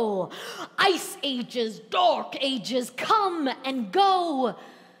fall, ice ages, dark ages come and go.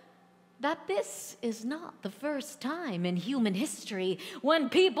 That this is not the first time in human history when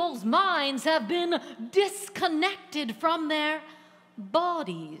people's minds have been disconnected from their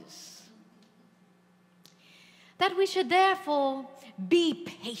bodies. That we should therefore be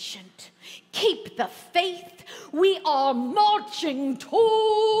patient, keep the faith. We are marching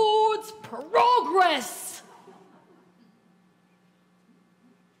towards progress.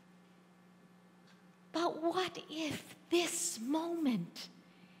 But what if this moment,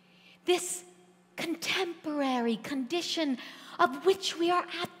 this contemporary condition of which we are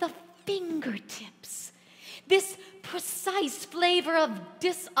at the fingertips, this precise flavor of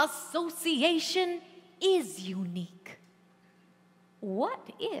disassociation is unique? What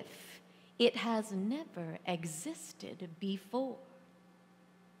if it has never existed before?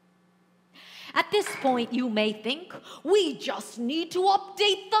 At this point, you may think, we just need to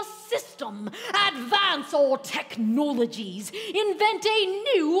update the system, advance our technologies, invent a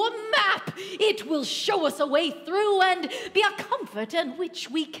new map. It will show us a way through and be a comfort in which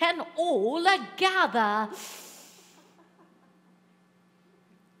we can all gather.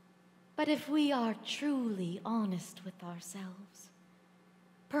 But if we are truly honest with ourselves,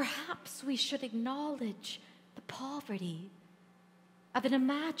 perhaps we should acknowledge the poverty of an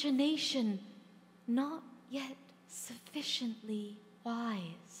imagination not yet sufficiently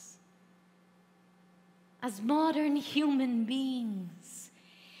wise. As modern human beings,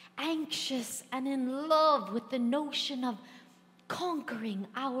 anxious and in love with the notion of conquering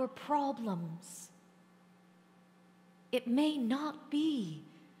our problems, it may not be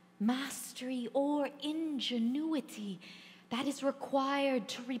mastery or ingenuity that is required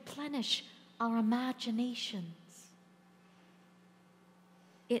to replenish our imaginations.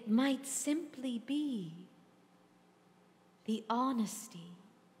 It might simply be the honesty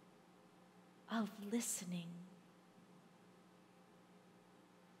of listening.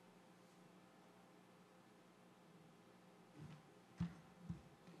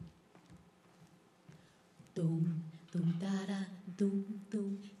 Dum dum da da dum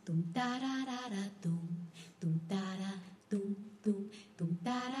dum dum da da da da dum da da dum dum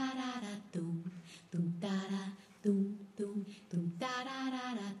da da da da dum da da dum da da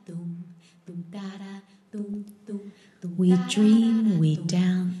da da dum da da dum. We dream, we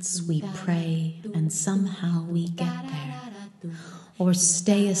dance, we pray, and somehow we get there. Or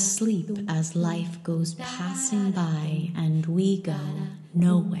stay asleep as life goes passing by and we go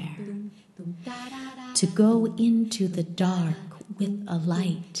nowhere. To go into the dark with a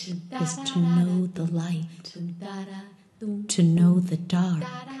light is to know the light. To know the dark,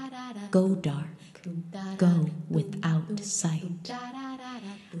 go dark, go without sight.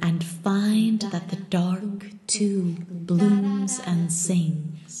 And find that the dark too blooms and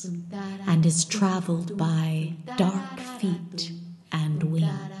sings, and is traveled by dark feet and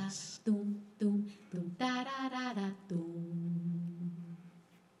wings.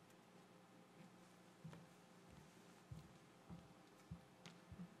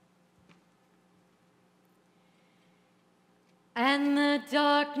 And the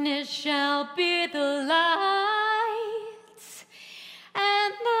darkness shall be the light,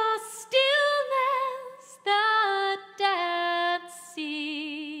 and the stillness the dead sea.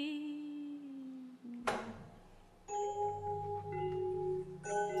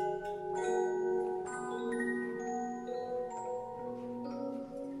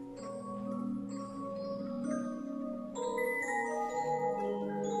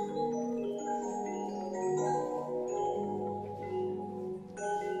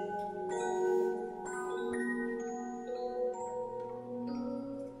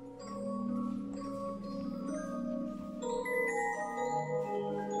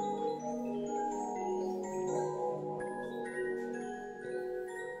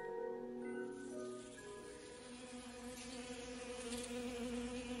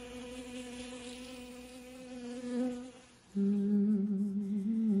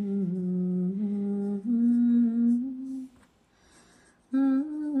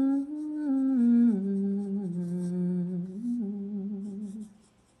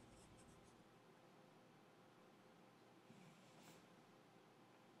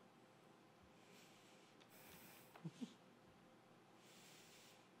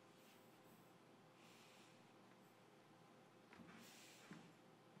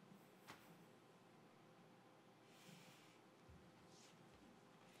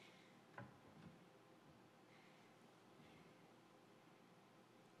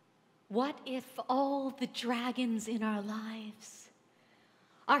 What if all the dragons in our lives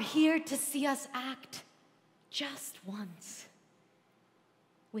are here to see us act just once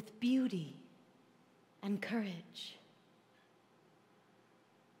with beauty and courage?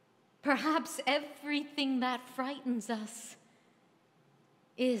 Perhaps everything that frightens us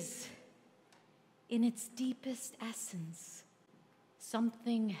is, in its deepest essence,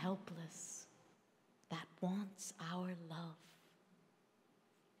 something helpless that wants our love.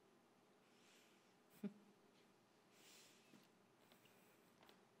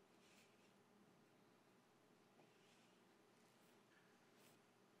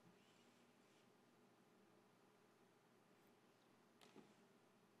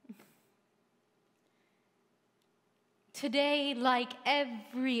 Today, like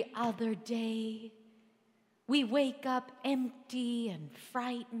every other day, we wake up empty and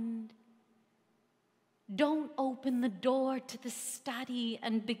frightened. Don't open the door to the study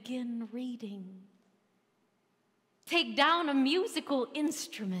and begin reading. Take down a musical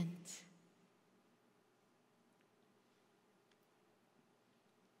instrument.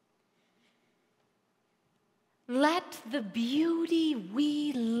 Let the beauty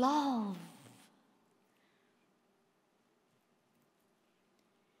we love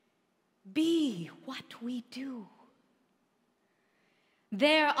be what we do.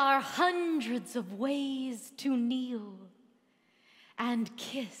 There are hundreds of ways to kneel and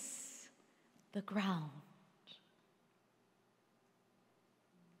kiss the ground.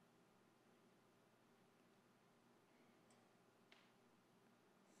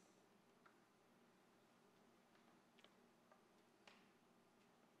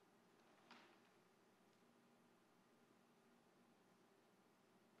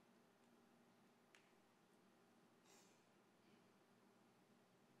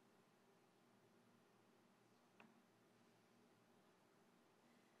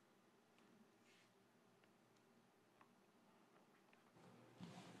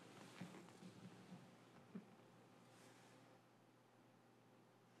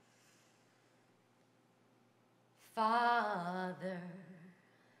 Father,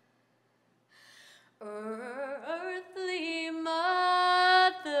 earthly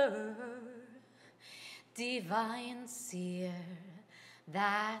mother, divine seer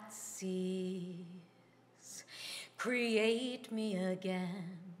that sees, create me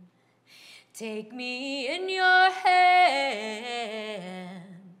again, take me in your hand,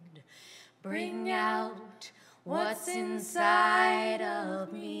 bring out what's inside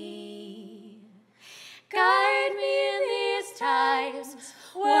of me. Guide me in these times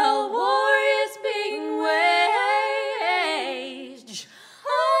while war is being waged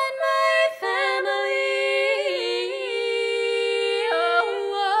on my family.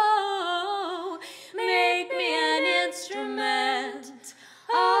 Oh, make me an instrument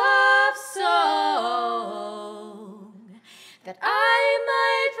of song that I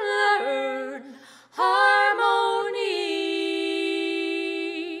might learn harmony.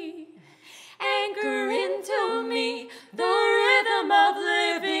 Anchor into me the rhythm of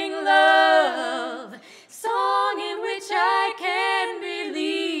living love, song in which I can believe.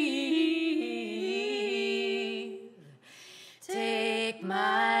 Take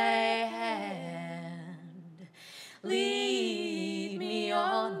my hand, lead me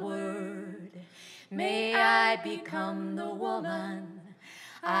onward. May I become the woman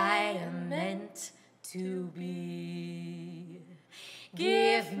I am meant to be.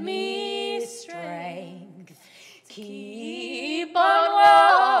 Give me strength, keep on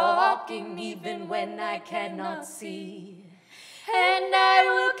walking even when I cannot see, and I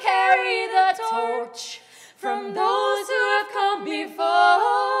will carry the torch from those who have come before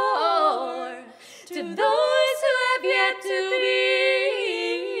to those who have yet to be.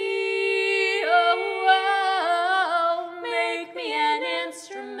 Oh, make me an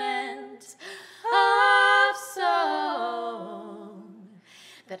instrument of song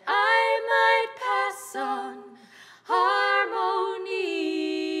that I might pass on harmony.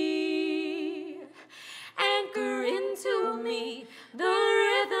 Anchor into me the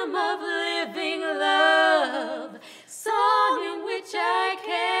rhythm of living love, song in which I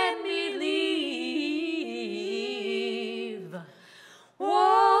can believe.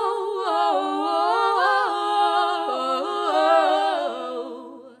 Whoa, whoa,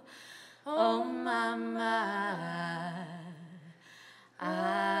 whoa, oh my, my. Amen.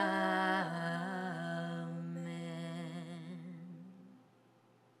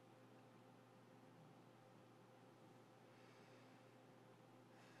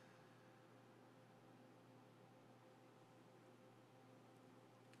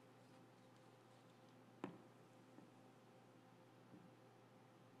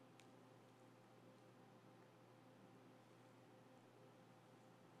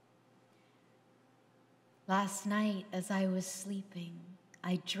 Last night, as I was sleeping,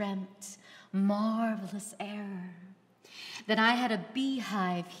 I dreamt marvelous error, that I had a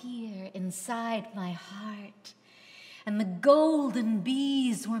beehive here inside my heart, and the golden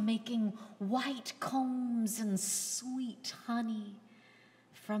bees were making white combs and sweet honey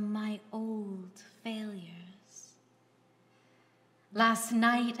from my old failures. Last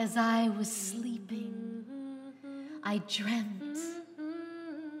night, as I was sleeping, I dreamt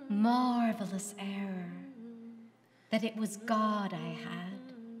marvelous error, that it was God I had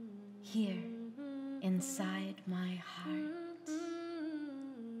here inside my heart.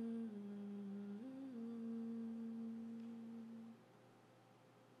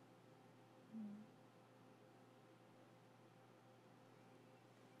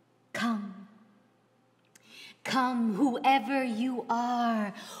 Come. Come, whoever you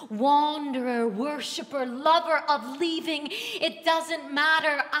are, wanderer, worshiper, lover of leaving, it doesn't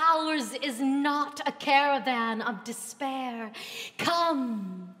matter. Ours is not a caravan of despair.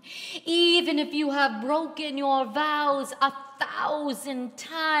 Come, even if you have broken your vows 1,000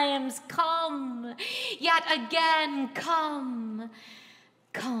 times, come, yet again, come,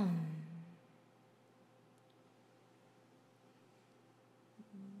 come.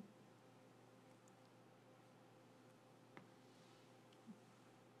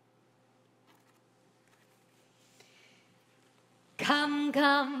 Come,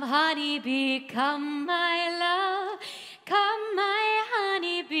 come, honeybee, come, my love. Come, my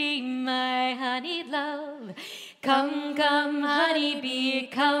honeybee, my honey love. Come, come, honeybee,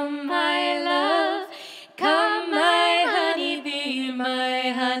 come, my love. Come, my honeybee, my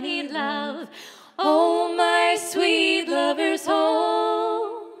honey love. Oh, my sweet lover's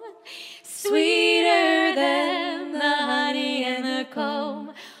home, sweeter than the honey and the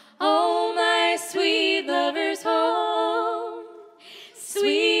comb. Oh, my sweet lover's home,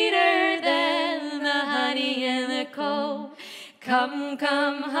 sweeter than the honey and the comb. Come,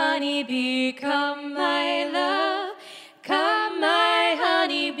 come, honeybee, come, my love. Come, my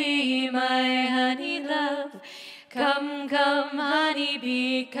honeybee, my honey love. Come, come,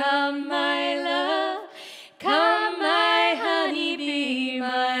 honeybee, come, my love. Come, my honeybee,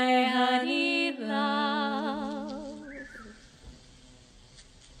 my honey love.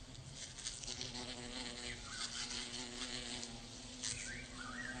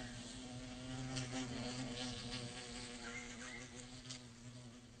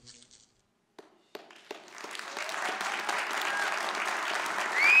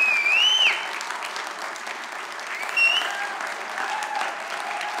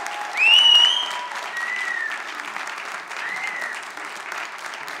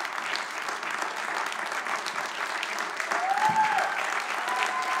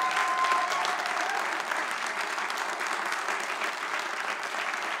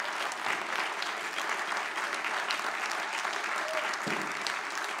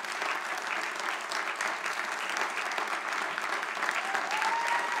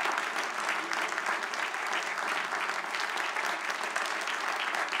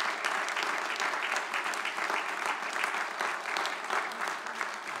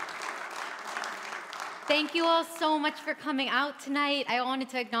 Thank you all so much for coming out tonight. I wanted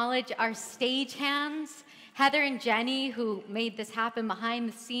to acknowledge our stagehands, Heather and Jenny, who made this happen behind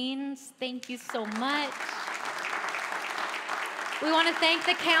the scenes. Thank you so much. We want to thank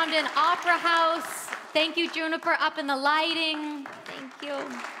the Camden Opera House. Thank you, Juniper, up in the lighting. Thank you.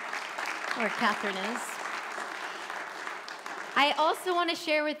 Where Catherine is. I also want to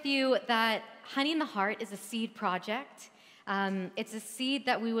share with you that Honey in the Heart is a seed project. It's a seed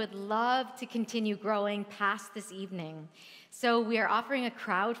that we would love to continue growing past this evening. So we are offering a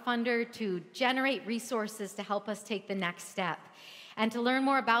crowdfunder to generate resources to help us take the next step. And to learn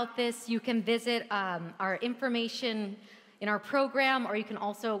more about this, you can visit our information in our program, or you can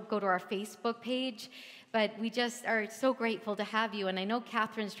also go to our Facebook page. But we just are so grateful to have you. And I know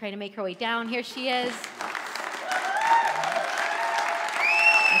Catherine's trying to make her way down. Here she is.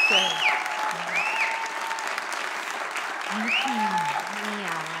 That's good. Yeah.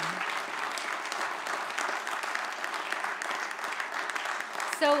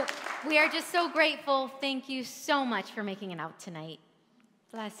 So we are just so grateful. Thank you so much for making it out tonight.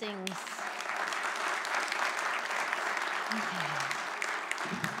 Blessings. Okay.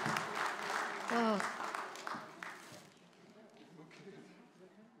 Oh.